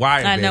down to the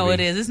wire. I know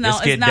baby. it is.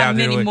 It's not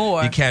many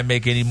more. You can't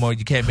make any more.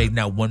 You can't make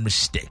not one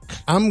mistake.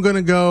 I'm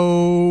gonna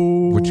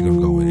go. What you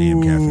gonna go with?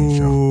 A.M Caffeine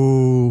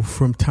Show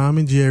from Tom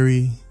and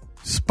Jerry.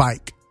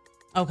 Spike.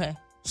 Okay.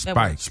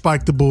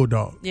 Spike the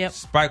Bulldog. Yep.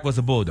 Spike was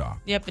a bulldog.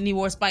 Yep, and he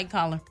wore a spike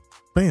collar.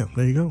 Bam.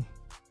 There you go.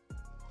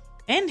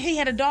 And he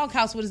had a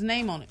doghouse with his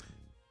name on it.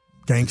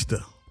 Gangster.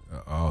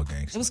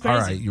 Gangster. It was crazy.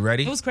 All right, you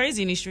ready? It was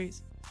crazy in these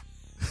streets.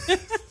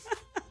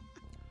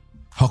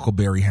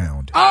 Huckleberry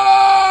Hound.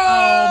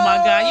 Oh my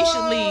God! You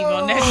should leave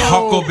on that.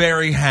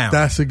 Huckleberry Hound.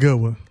 That's a good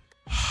one.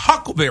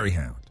 Huckleberry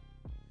Hound.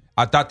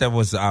 I thought that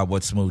was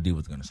what Smooth D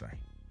was going to say.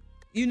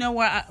 You know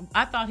where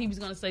I thought he was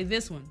going to say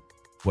this one.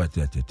 What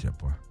that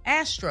boy?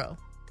 Astro.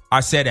 I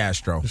said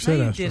Astro.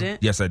 You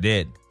didn't. Yes, I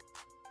did.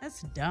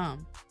 That's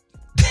dumb.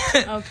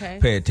 Okay.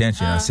 Pay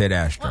attention. I said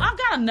Astro. Well, I've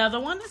got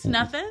another one. It's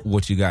nothing.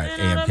 What you got? You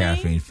know A.M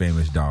Caffeine,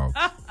 famous dog.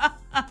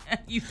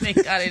 You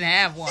think I didn't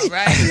have one,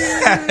 right?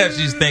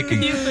 She's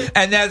thinking.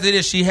 And as it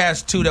is, she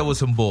has two that was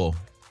some bull.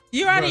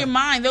 You're out of your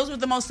mind. Those were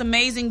the most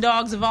amazing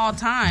dogs of all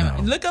time.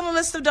 No. Look on the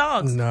list of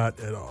dogs. Not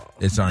at all.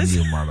 It's on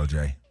you, Marlo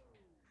J.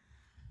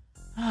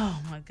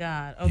 Oh my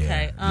God.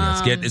 Okay.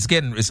 Yeah. It's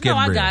getting real. No,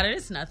 I got it.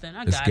 It's nothing.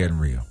 It's getting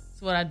real.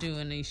 It's what I do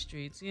in these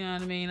streets. You know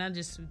what I mean? I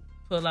just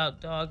pull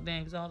out dog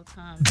names all the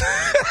time.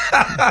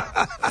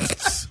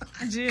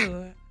 I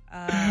do.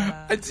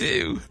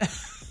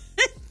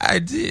 I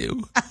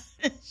do.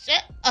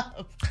 Shut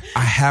up.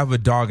 I have a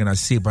dog and I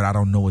see it, but I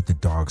don't know what the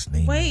dog's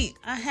name is. Wait,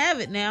 I have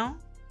it now.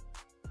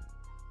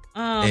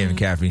 A.M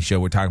Caffeine Show.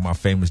 We're talking about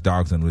famous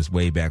dogs on this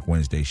Way Back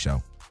Wednesday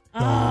show.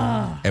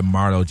 And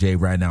Marlo J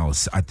right now,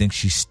 I think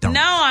she's stumped.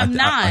 No, I'm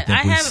not. I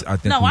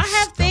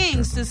have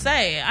things her. To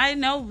say. I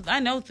know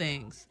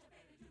things.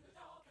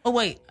 Oh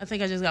wait, I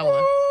think I just got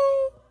one.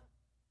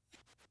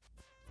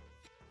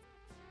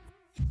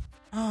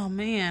 Oh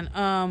man.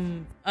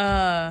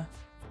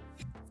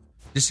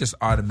 This just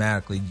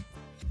automatically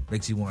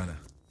makes you wanna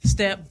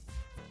step.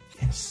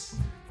 Yes.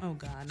 Oh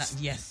God, not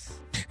yes.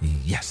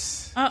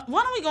 Yes. Why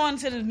don't we go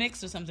into the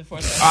mix or something for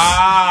a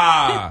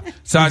second?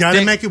 So we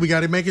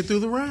gotta make it through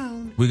the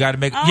round. We gotta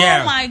make Oh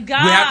my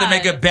God. We have to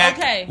make it back.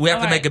 Okay. We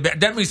have to make it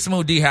back. That means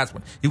Smooth D has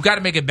one. You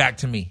gotta make it back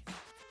to me.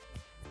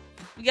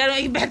 You gotta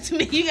make it back to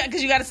me.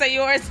 Because you gotta say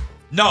yours.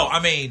 No,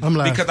 I mean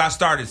because I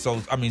started,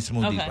 so I mean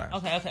Smooth D last.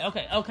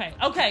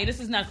 Okay. This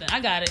is nothing. I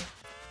got it.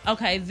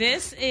 Okay,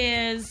 this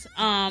is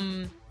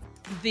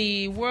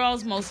the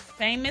world's most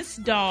famous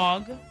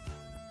dog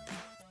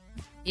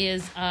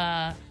is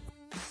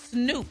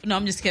Snoop. No,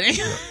 I'm just kidding.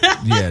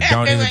 Yeah,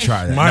 don't even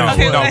try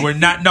that. We're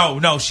not.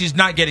 No, she's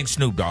not getting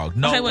Snoop Dogg.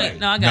 No way. Wait.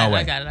 No, I got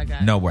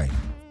it. No way.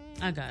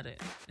 I got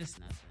it. It's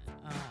nothing.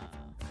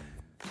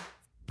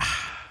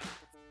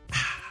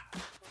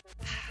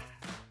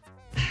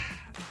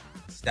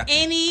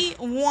 Any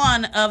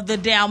one of the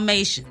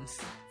Dalmatians.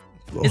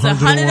 It's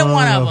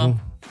 101 of them.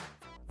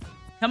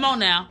 Come on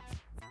now.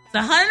 It's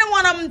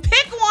 101 of them.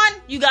 Pick one.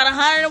 You got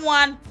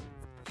 101.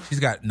 She's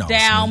got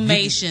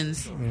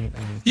Dalmatians.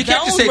 You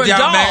can't just say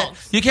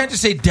Dalmatians. You can't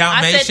just say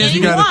Dalmatians.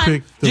 You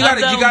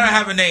gotta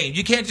have a name.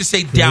 You can't just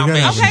say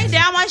Dalmatians. Okay,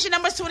 Dalmatian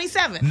number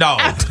 27. No,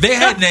 they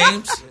had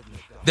names.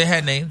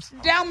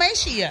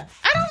 Dalmatia.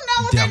 I don't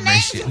know what their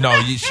names are.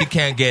 No, she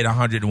can't get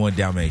 101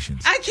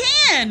 Dalmatians. I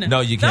can.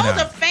 No, you cannot.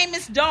 Those are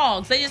famous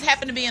dogs. They just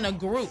happen to be in a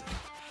group.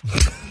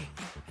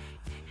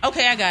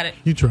 Okay, I got it.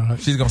 You try.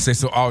 She's gonna say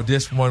so.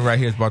 this one right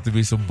here is about to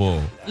be some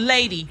bull.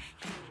 Lady.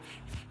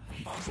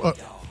 What?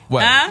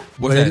 Huh?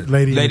 What's that?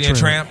 Lady and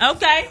Tramp.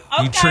 Okay.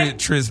 You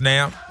Triz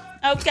now.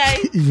 Okay.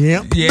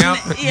 Yep. Yep.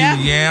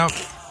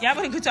 Y'all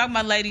ain't talking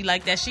about lady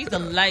like that. She's a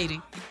lady.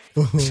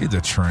 She's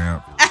a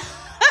tramp.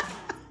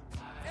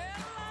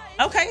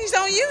 Okay, he's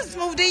on you,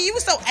 Smooth D. You were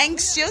so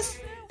anxious.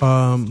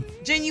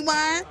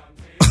 Genuine.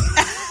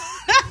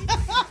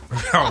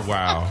 Oh,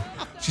 wow.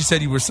 She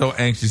said you were so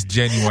anxious,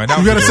 genuine.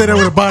 You got to say that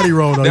with a body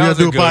roll, though. That You was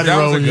got to do a body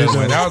roll.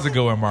 That was a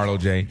good one, Marlo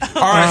J.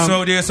 All right,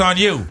 Smooth D, it's on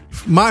you.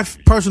 My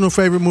personal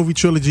favorite movie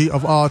trilogy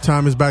of all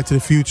time is Back to the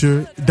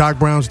Future, Doc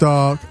Brown's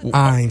dog,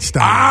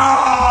 Einstein.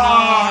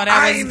 Oh,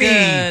 that was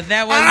good.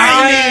 That was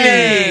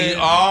good.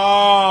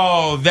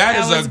 Oh, that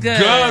is a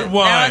good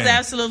one. That was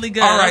absolutely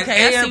good. All right,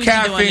 okay, A.M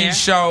Caffeine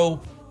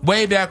Show,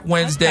 way back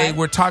Wednesday. Okay.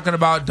 We're talking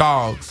about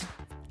dogs.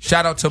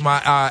 Shout out to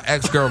my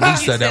ex-girl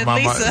Lisa.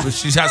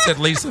 I said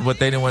Lisa, but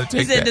they didn't want to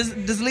take that.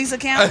 Does Lisa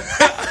count?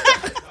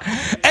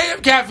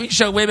 A.M Caffeine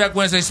Show, way back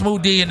Wednesday.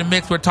 Smooth D in the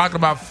mix. We're talking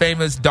about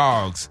famous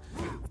dogs.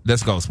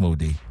 Let's go, Smooth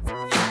D.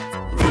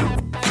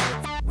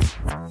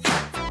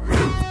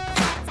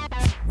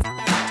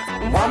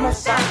 Why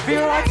must I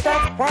feel like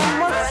that? Why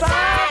must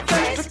I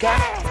taste the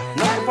cat?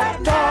 Nothing but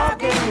a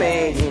dog in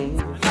me.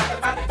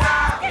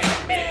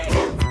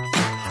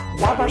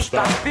 Why must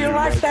I feel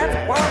like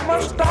that? Why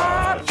must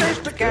I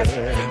taste the cat?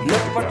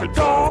 Nothing but the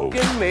dog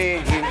in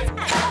me.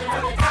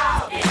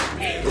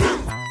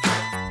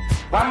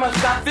 Why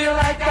must I feel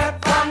like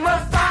that? Why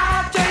must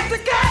I taste the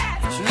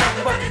cat?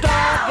 Nothing but the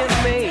dog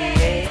in me.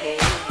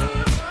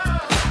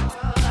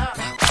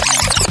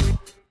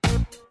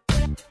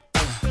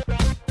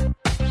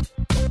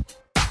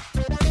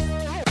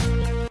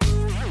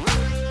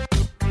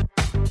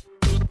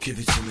 Give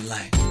it to me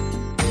like.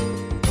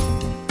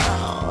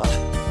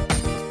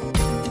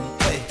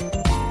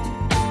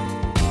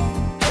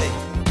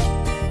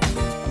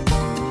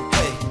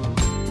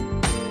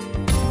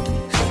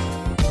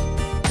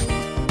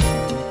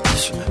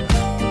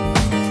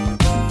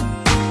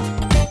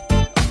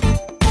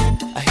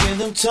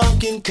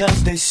 Talking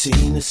cause they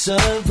seen us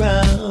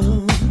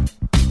around.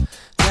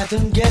 Got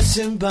them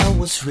guessing about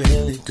what's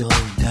really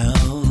going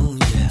down,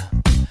 yeah.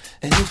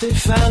 And if they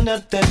found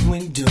out that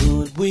we do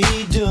what we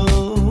do,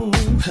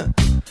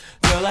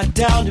 girl, I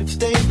doubt if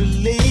they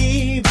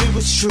believe it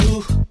was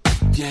true,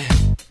 yeah.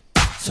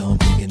 So I'm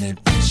thinking that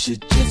we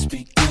should just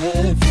be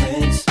good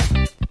friends.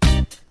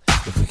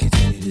 If we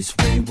continue this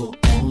way, we'll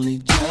only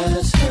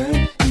just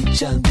hurt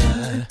each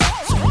other.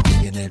 So I'm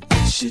thinking that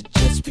we should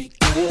just be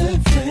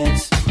good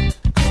friends.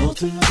 Go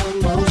through the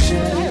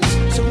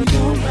motions, so we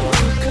don't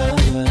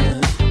recover,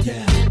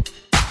 yeah.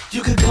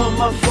 You could call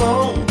my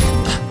phone,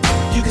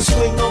 you can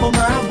swing over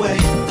my way.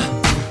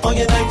 On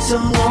your nights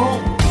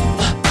alone,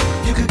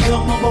 you could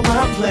come over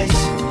my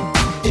place.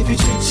 If he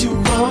treats you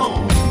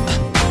wrong,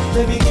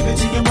 let me give it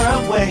to you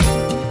my way.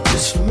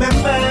 Just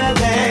remember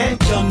that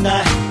you're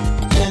not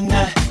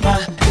my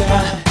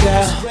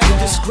girl.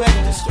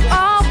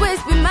 Always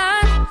be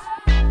mine,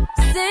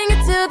 sing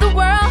it to the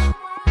world.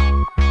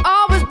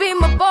 Always be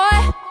my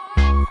boy,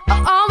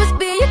 I'll always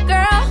be your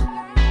girl.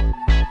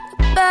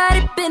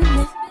 Nobody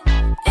business,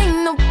 ain't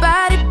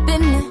nobody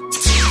business.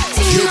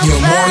 Get your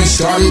morning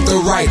started the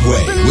right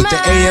way with the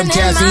A.M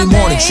Caffeine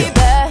Morning Show.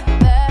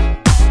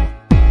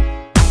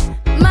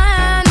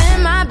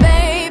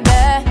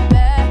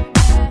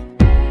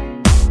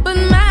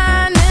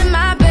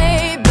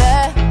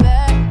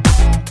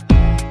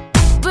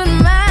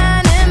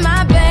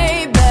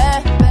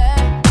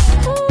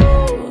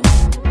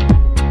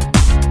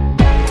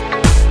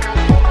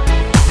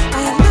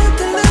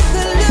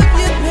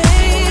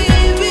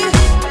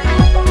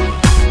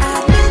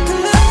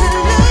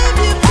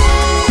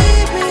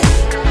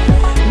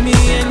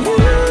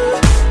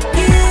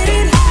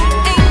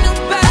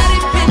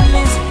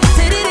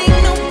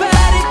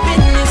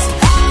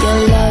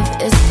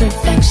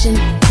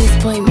 Please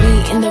point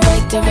me in the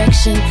right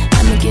direction.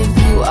 I'ma give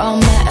you all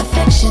my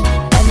affection.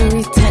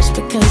 Every touch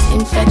becomes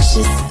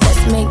infectious.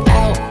 Let's make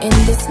out in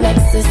this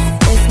Lexus.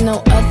 There's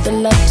no other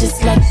love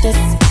just like this.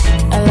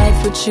 A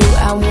life with you,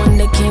 I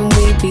wonder, can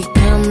we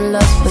become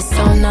love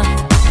persona?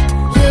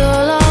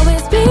 You'll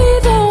always be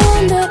the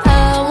one that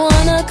I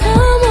wanna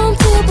come home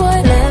to,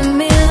 boy. Let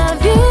me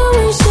love you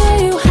and show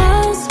you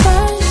how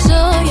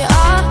special you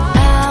are.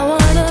 I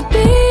wanna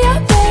be your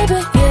baby.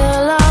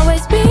 You'll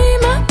always be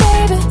my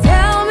baby.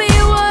 Tell me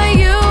what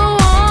you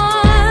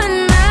want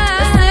now.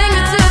 Let's sing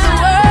it to the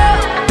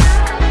world.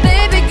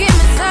 Baby, give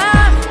me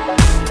time.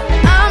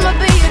 I'ma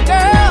be your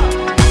girl.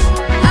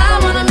 I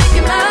wanna make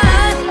you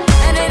mine.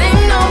 And it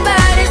ain't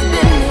nobody's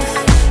business.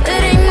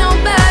 It ain't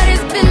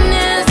nobody's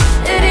business.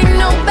 It ain't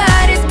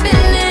nobody's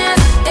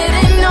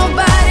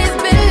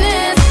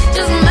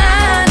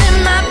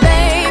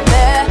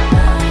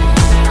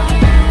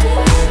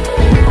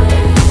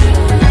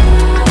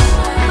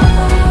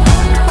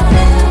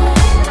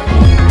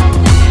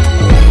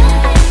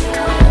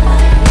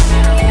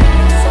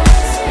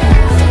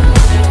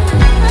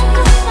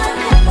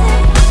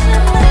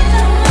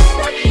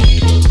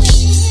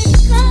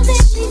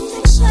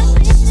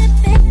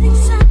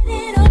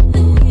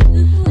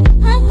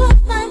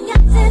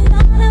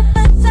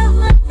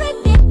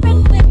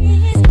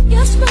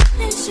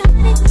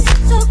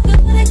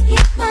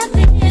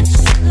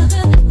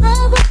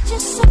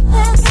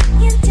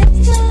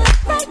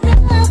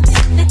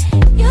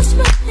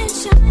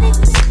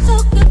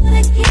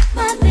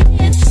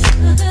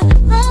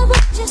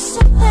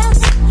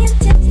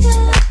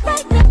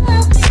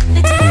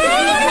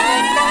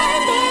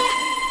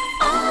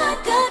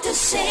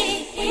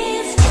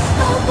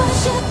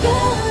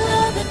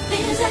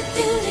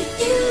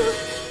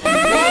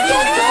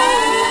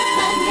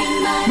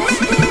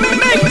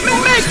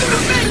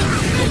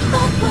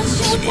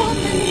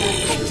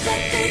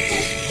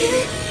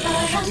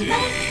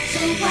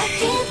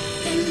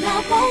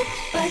won't,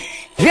 but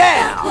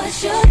Yeah.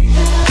 what's your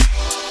love?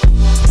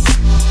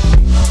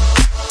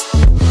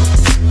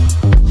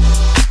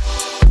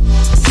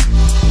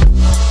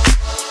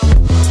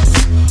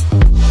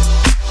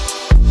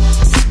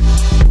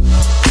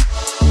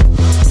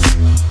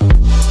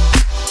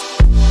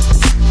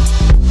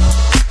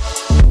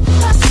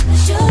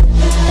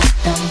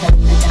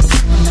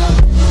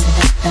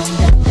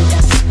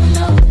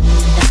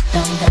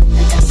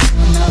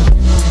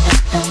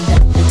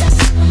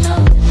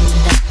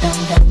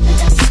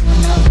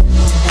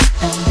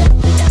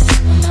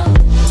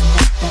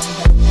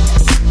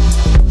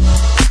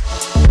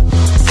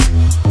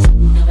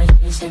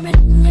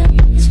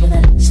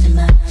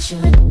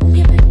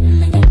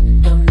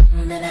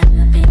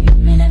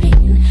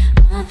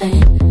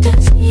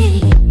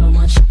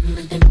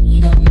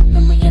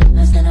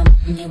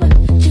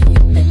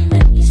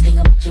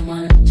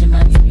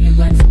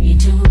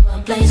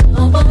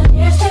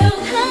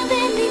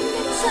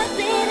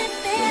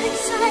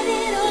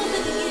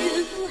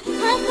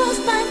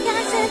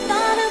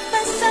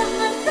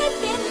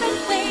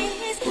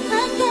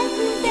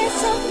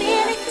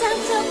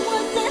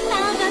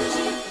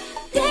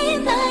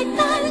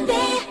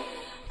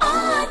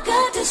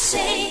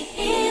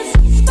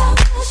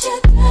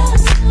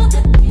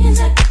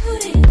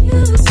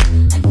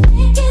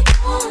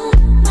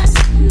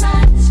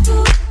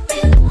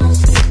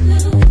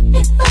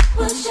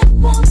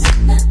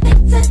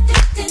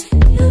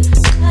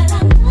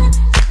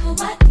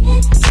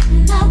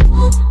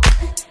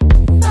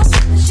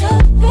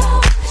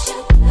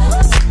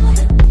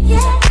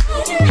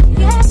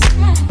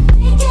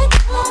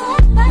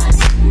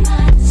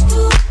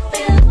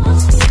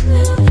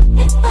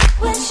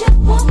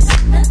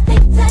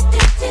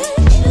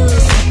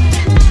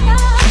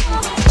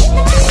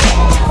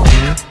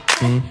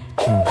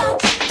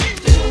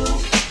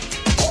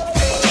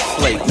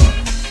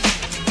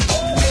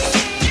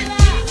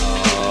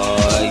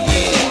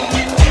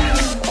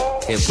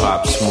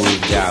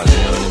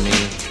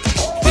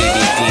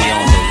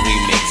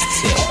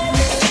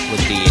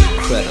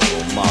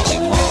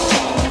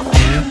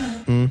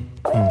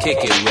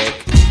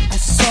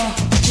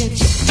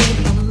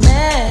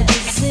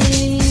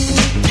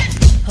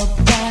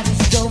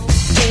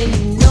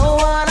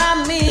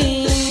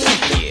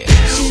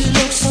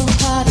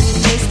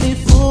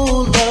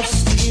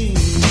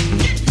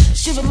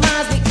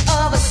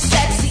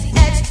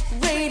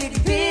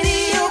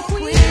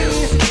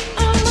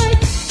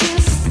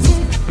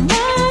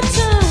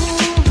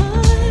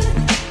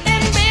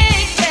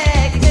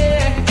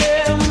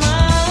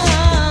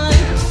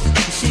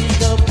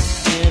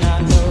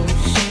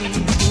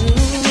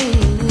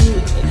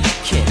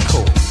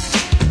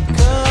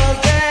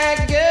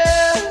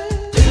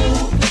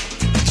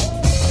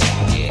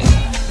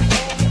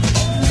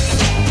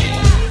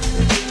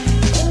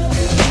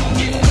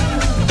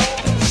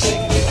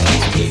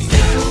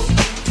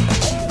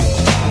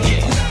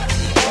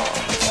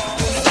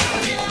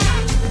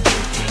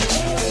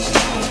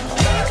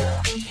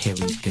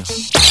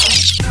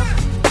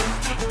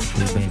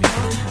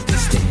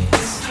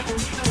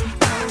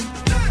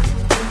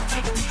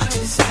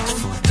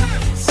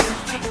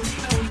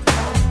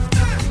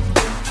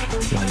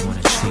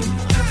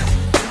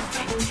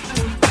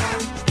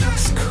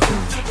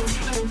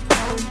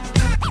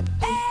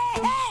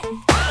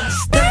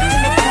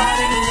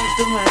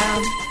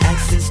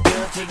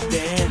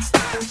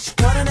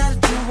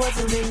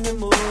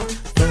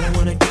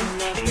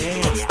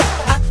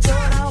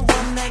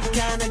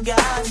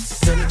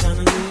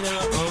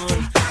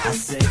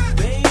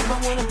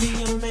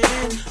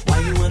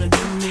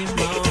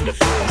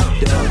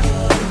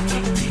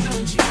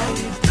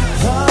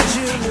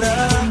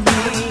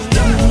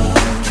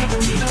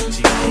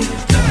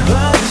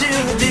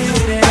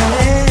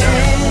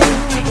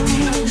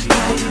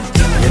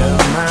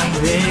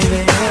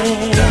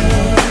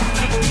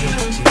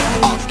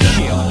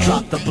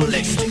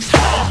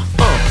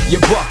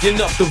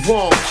 Up the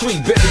wrong tree,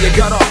 baby, you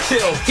got all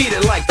killed,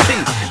 heated like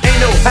tea. Ain't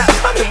no half,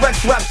 I mean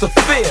Rex raps are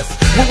fierce.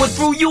 We went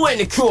through you and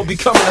the crew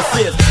becoming a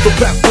fierce. So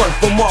back one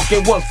for Mark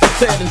and one for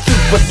Ted and two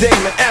for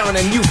Damon, Aaron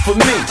and you for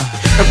me.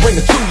 And bring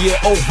a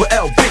 2-year-old for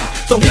LB,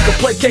 so he can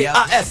play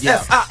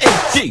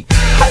KISSING.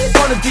 How you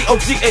gonna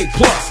DOGA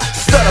plus?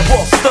 Stud of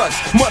all studs,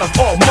 mud of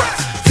all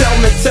mutts.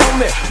 Tell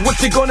me,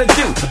 what you gonna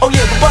do? Oh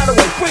yeah, but by the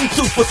way, bring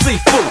 2 for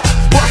seafood.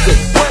 Bust it,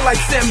 play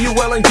like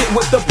Samuel and get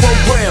with the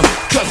program.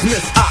 Cause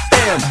Miss I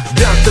am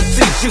down to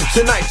teach you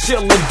tonight,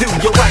 chill and do.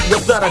 You're right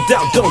without a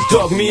doubt, don't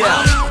dog me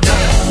out.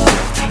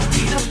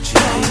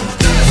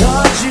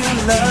 Thought you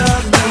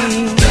loved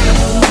me,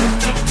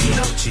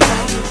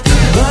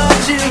 but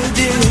you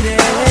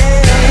didn't.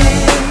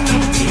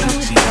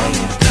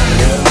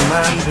 You're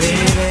my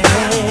baby.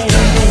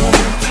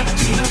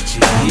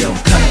 Yo,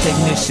 cut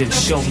technician,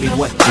 show me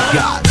what you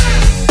got.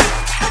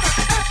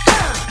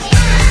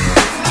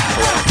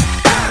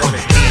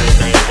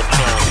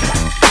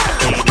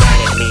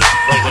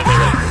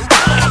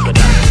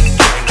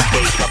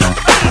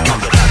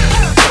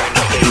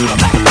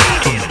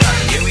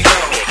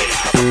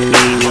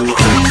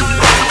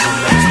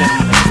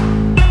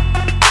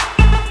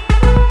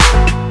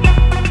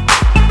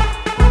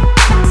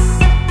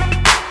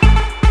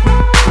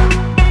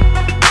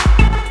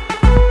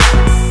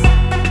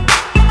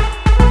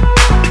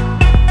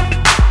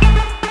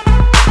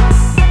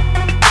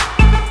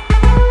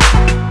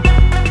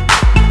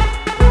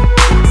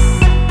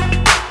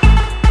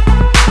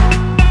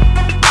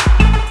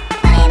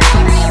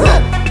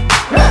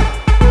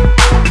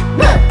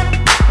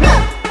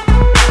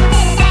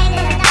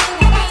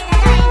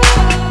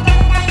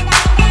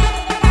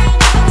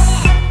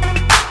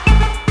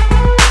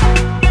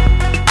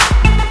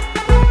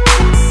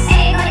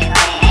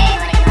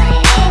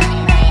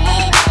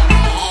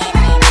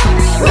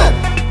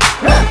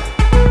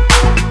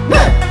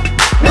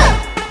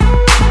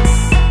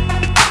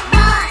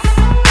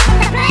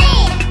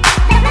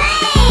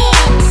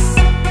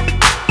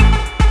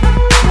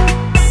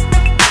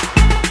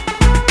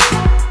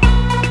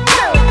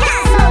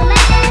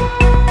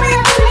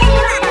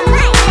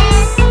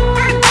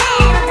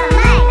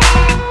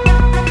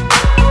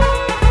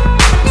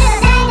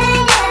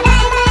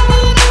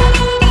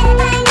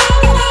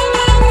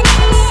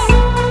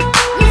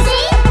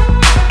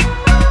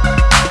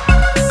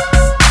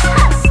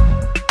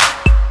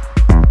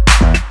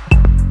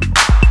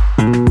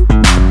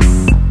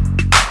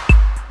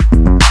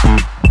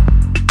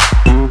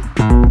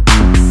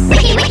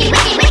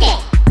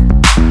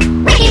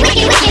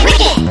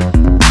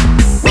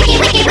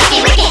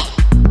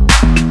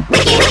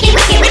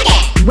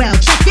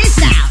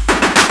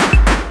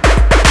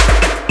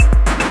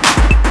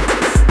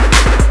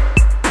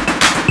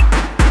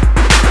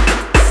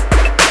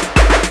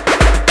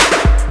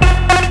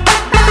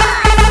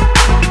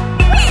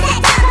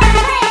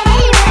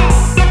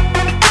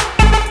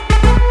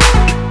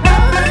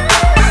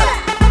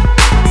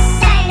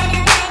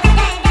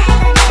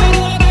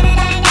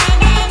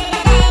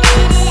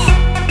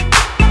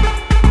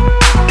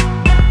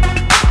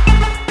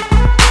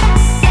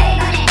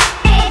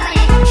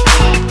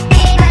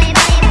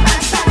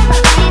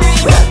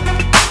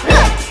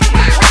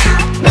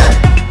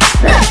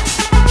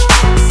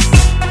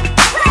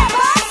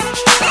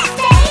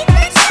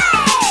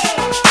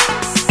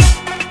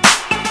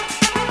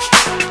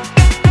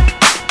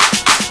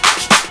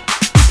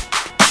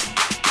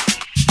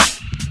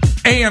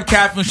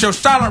 Caffeine Show.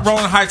 Charlotte,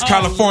 Rolling Heights,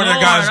 California,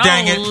 Lord, guys.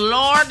 Dang it.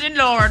 Lord.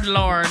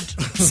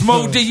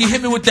 Smooth D, you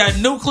hit me with that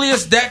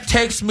nucleus. That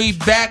takes me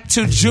back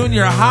to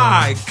junior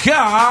high.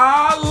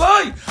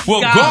 Golly.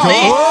 Well,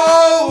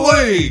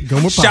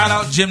 go. Shout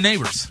out Jim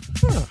Neighbors.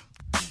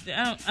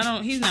 I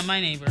don't. He's not my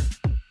neighbor.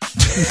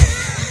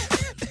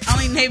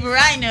 Only neighbor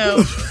I know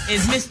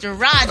is Mr.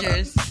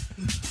 Rogers.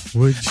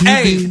 Would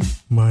you be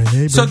my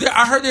neighbor? So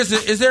I heard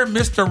is there a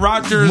Mr.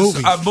 Rogers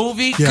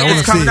movie? Yeah,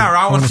 it's coming out.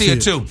 I want to see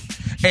it too.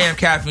 A.M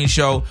Caffeine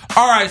Show.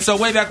 All right, so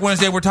way back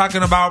Wednesday, we're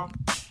talking about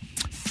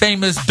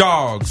famous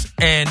dogs,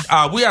 and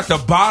we at the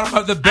bottom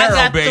of the barrel,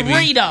 I got baby.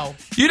 3 though.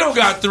 You don't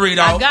got 3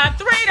 though. I got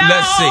 3 though.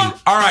 Let's see.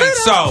 All right,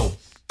 so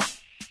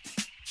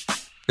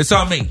it's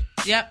on me.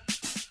 Yep.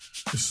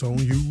 It's on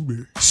you,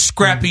 baby.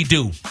 Scrappy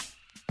Doo.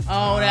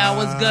 Oh, that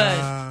was good.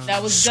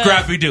 That was good.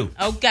 Scrappy Doo.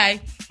 Okay.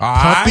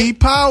 Puppy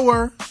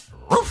power.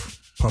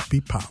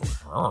 Puppy power.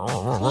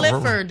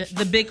 Clifford,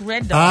 the big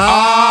red dog.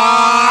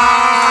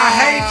 I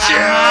hate you.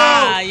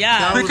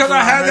 Yeah. Because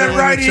I had that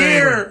right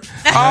here.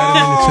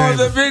 Oh,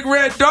 the big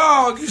red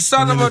dog. You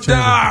son of a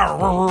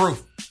dog.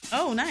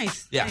 Oh,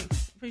 nice. Yeah.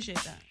 Thanks. Appreciate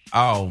that.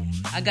 Oh.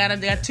 I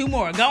got 2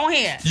 more. Go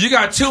ahead. You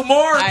got 2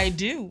 more? I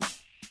do.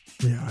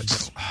 Yeah, I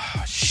don't.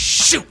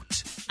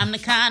 Shoot. I'm the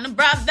kind of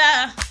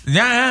brother.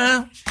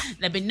 Yeah.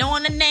 That been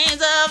knowing the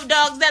names of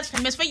dogs that's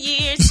famous for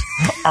years.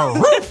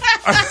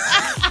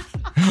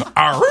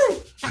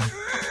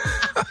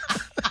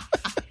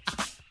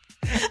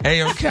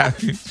 A.M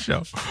Caffeine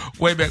Show.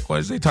 Way back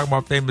when they talking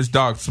about famous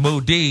dogs.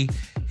 Smooth D.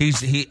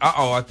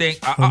 I think.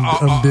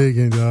 I'm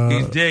digging, dog.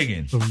 He's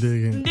digging. I'm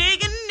digging.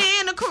 Digging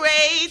in the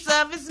crates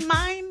of his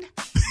mind.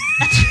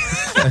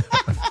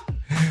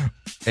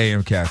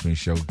 A.M Caffeine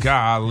Show.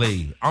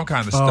 Golly. I'm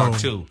kind of stuck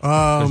too.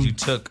 Because you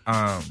took.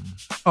 Got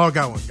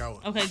one.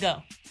 Okay,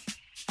 go.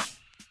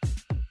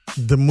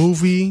 The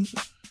movie.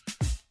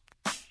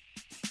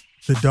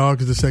 The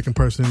dog is the second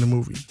person in the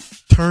movie.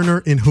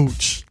 Turner and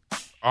Hooch.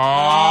 Oh,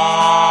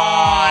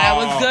 that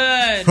was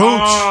good. Hooch.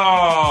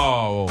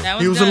 Oh.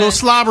 That He was good. a little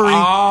slobbery.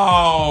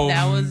 Oh.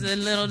 That was a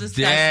little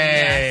disgusting.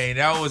 Dang,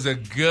 that was a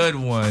good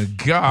one.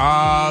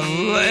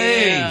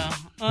 Golly. Yeah.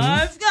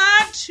 I've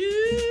got 2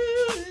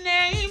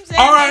 names. And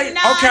All right. they're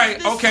not Okay.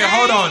 the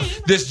Hold on.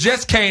 same. This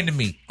just came to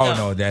me. Oh,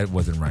 no, that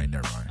wasn't right.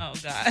 Never mind. Oh,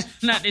 God.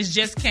 Not this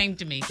just came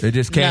to me. It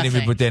just came to me,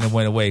 Nothing. but then it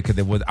went away because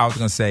I was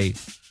going to say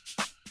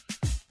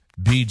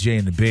BJ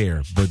and the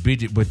Bear, but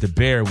the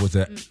Bear was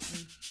a.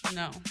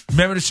 No.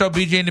 Remember the show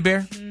BJ and the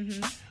Bear?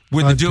 Mm-hmm.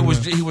 Where the dude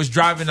was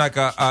driving like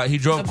he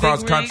drove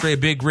cross country, a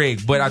big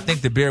rig, but I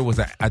think the bear was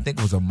a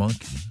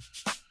monkey.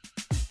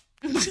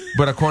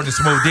 But according to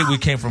Smooth D, we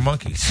came from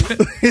monkeys.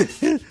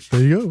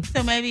 There you go.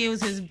 So maybe it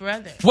was his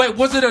brother. Wait,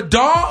 was it a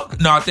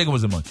dog? No, I think it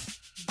was a monkey.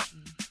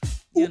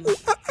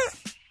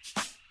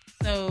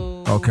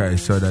 So okay,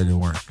 so that didn't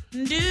work. Do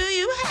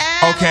you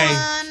have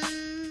one?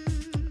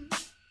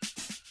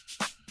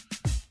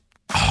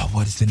 Oh,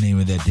 what is the name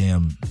of that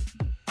damn?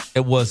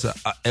 It was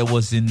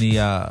in the.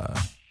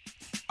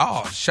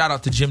 Shout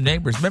out to Jim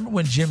Neighbors. Remember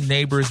when Jim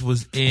Neighbors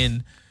was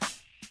in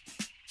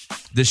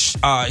the?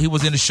 He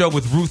was in the show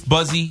with Ruth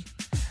Buzzy,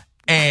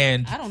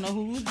 and I don't know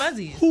who Ruth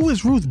Buzzy is. Who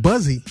is Ruth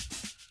Buzzy?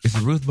 Is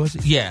it Ruth Buzzy?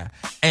 Yeah,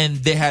 and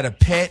they had a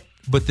pet,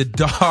 but the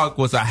dog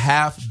was a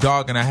half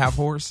dog and a half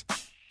horse.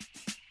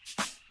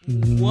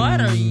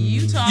 What are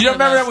you talking about? You don't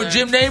remember that sir? with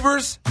Jim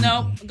Neighbors?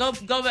 No, go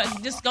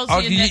back. Just go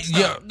to your next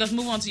dog. Let's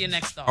move on to your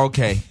next dog.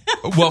 Okay.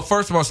 Well,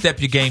 first of all, step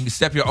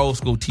your old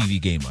school TV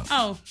game up.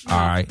 Oh, no. All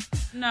right.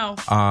 No.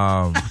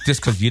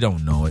 Just because you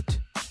don't know it.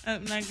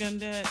 I'm not gonna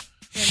do it.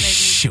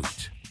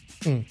 Shoot.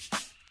 Mm.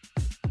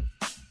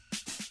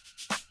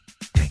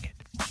 Dang it.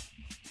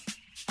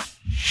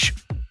 Shoot.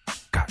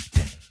 God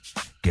dang.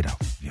 Get out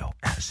your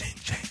ass in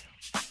jail.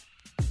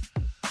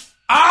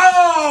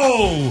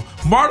 Oh!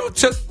 Marlo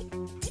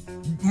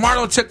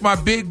took my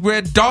big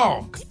red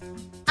dog.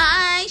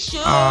 I sure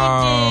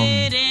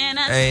did, and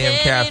I A.M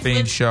said Caffeine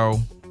it with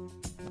Show.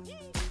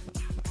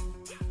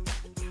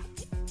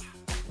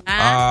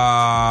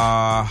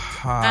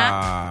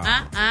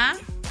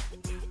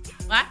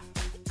 What?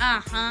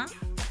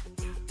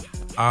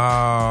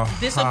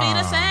 This will be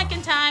the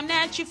second time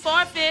that you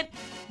forfeit.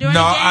 During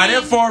No, the game. I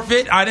didn't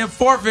forfeit. I didn't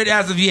forfeit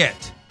as of yet.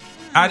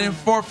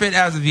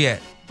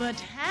 But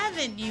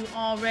haven't you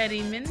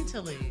already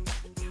mentally?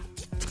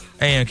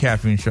 A.M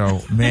Caffeine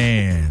Show,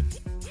 man.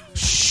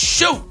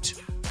 Shoot!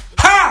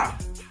 Ha!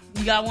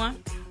 You got one?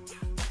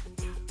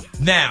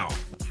 Now.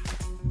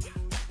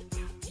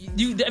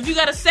 If you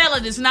got to sell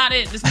it, it's not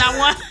it. It's not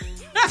one.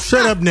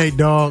 Shut up, Nate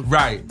Dogg.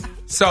 Right.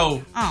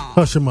 So,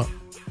 hush him up.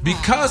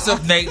 Because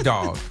of Nate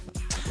Dogg.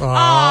 He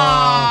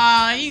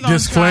gonna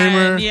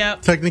Disclaimer. Try,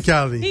 yep.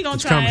 Technicality. He gonna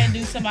It's try coming. and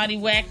do somebody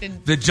whacked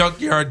and The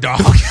junkyard dog.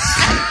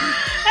 I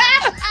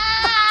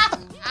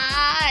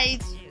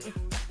hate you.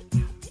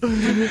 I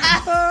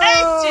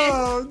hate you.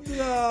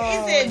 No. He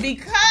said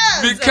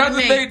because of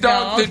Nate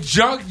Dogg, the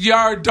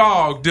junkyard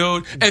dog,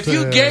 dude. If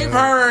you gave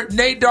her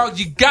Nate Dogg,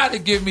 you got to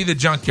give me the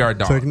junkyard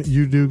dog.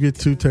 You do get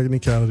 2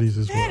 technicalities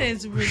as well. That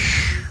is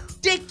ridiculous.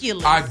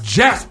 ridiculous. I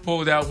just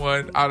pulled that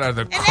one out of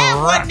the and that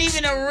wasn't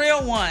even a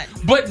real one.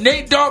 But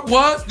Nate Dogg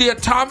was? The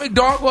atomic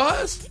dog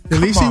was? At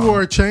least he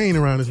wore a chain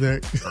around his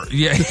neck.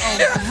 Yeah.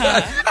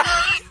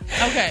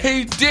 Okay.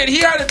 He did. Did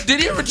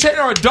he have a chain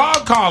or a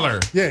dog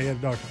collar? Yeah, he had a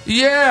dog collar.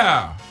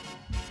 Yeah.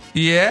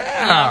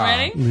 Y'all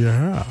ready?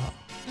 Yeah.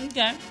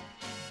 Okay.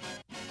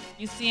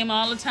 You see him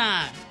all the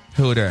time.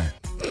 Who that?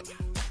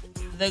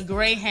 The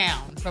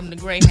Greyhound from the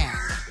Greyhound.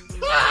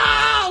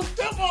 Oh,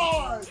 come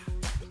on!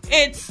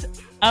 It's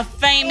a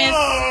famous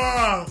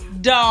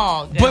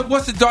dog. But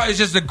what's the dog? It's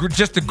just the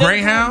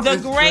Greyhound? The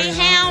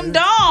Greyhound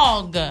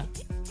dog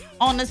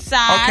on the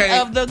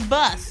side of the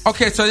bus.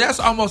 Okay, so that's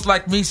almost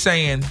like me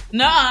saying...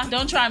 Nah,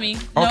 don't try me.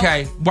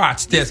 Okay,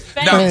 watch this.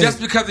 No, just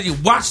because of you.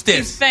 Watch this.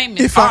 He's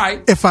famous. If I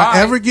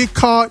ever get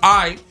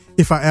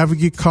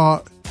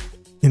caught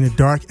in a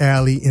dark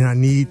alley and I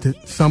need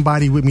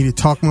somebody with me to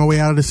talk my way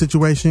out of the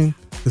situation,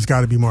 it's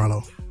got to be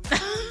Marlo.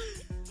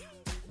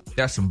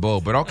 That's some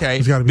bull, but okay.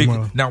 It's got to be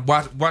Marlo. Now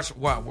watch your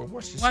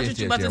what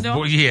you about to do?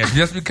 Well, yeah,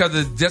 just because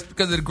of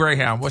the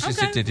Greyhound. What's your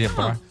shit there,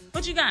 boy?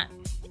 What you got?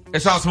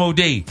 It's on Smooth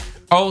D.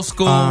 Old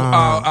school.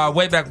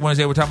 Way back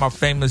Wednesday, we're talking about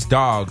famous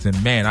dogs,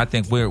 and man, I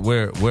think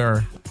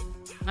we're.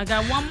 I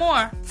got one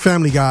more.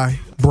 Family Guy,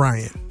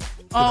 Brian.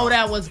 Oh,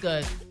 that was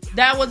good.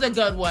 That was a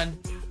good one.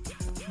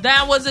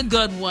 That was a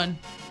good one.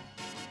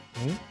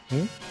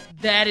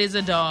 That is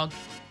a dog.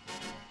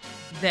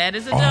 That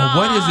is a dog. Oh,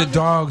 what is the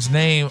dog's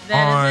name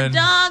That is a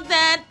dog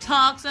that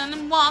talks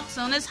and walks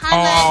on his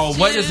hind legs.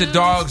 What is the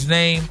dog's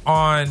name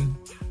on?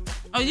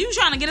 Oh, you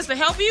trying to get us to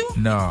help you?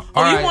 No.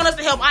 Or you want us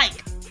to help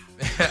Ike?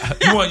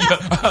 You want to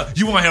help Ike?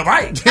 You want to help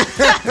Ike?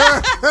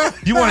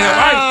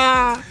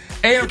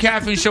 A.M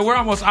Caffeine Show. We're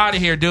almost out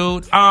of here,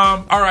 dude.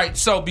 All right.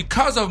 So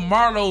because of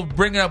Marlo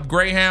bringing up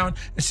Greyhound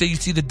and say you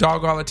see the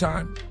dog all the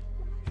time,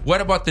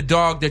 what about the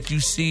dog that you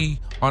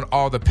see on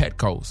all the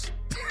Petcos?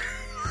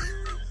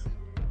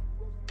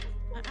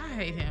 I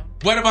hate him.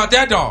 What about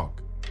that dog?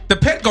 The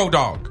Petco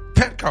dog.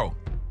 Petco.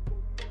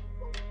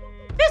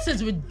 This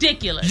is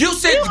ridiculous. You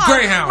said you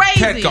Greyhound.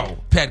 Crazy.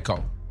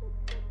 Petco.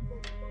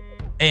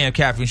 A.M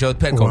Caffeine Show.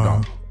 Petco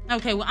dog.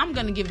 Okay, well, I'm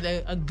going to give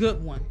it a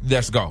good one.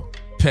 Let's go.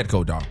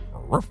 Petco dog.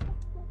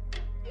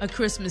 A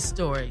Christmas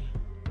Story.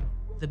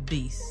 The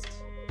Beast.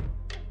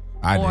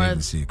 I didn't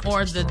even see a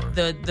Christmas Story.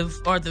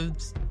 Or the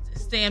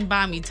Stand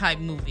By Me type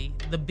movie.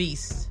 The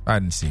Beast. I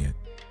didn't see it.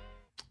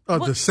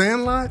 Oh, The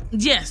Sandlot?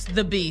 Yes,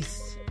 The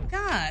Beast.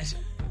 God.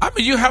 I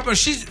mean, you have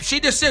she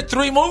just said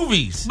 3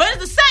 movies. But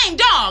it's the same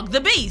dog,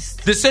 The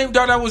Beast. The same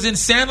dog that was in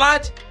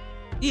Sandlot?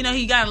 You know,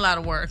 he got a lot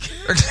of work.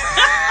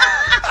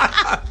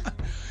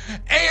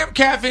 A.M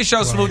Caffeine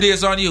Show. Smooth D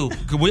is on you.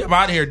 We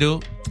out of here,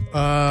 dude.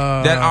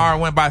 That hour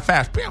went by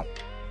fast. Pew.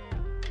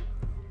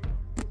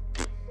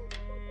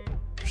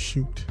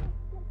 Shoot.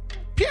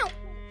 Pew.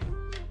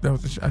 That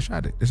was I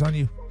shot it. It's on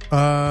you.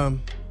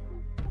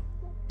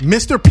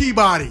 Mr.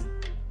 Peabody.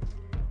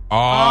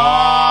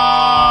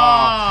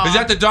 Oh. Is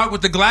that the dog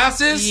with the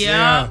glasses?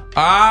 Yeah.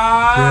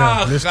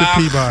 Ah. Yeah, Mr.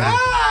 Peabody.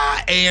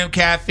 A.M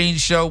Caffeine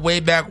Show. Way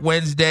back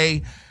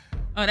Wednesday.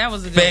 Oh, that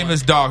was a good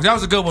Famous one. dogs. That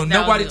was a good one.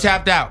 Nobody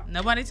tapped out.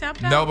 Nobody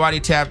tapped out? Nobody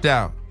tapped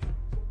out.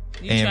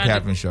 A.M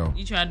Caffeine Show.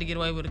 You tried to get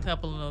away with a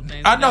couple of little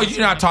things. I know you're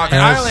not talking.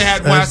 I only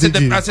had one. I said the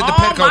Petco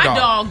dog. All my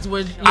dogs were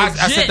legit.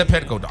 I said the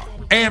Petco dog.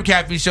 A.M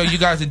Caffeine Show. You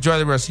guys enjoy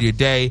the rest of your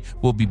day.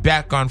 We'll be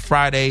back on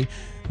Friday.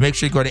 Make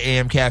sure you go to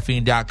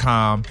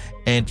amcaffeine.com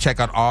and check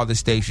out all the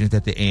stations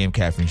that the A.M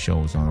Caffeine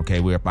Show is on. Okay,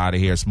 we're up out of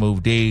here.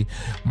 Smooth D,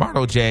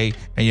 Marlo J,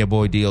 and your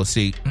boy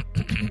DLC.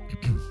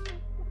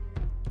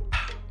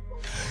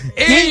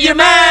 In your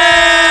mouth.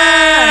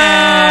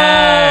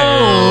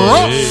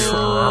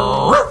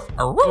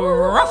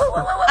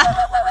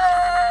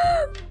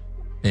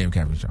 A.M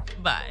Caffeine Show.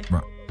 Bye.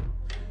 Right.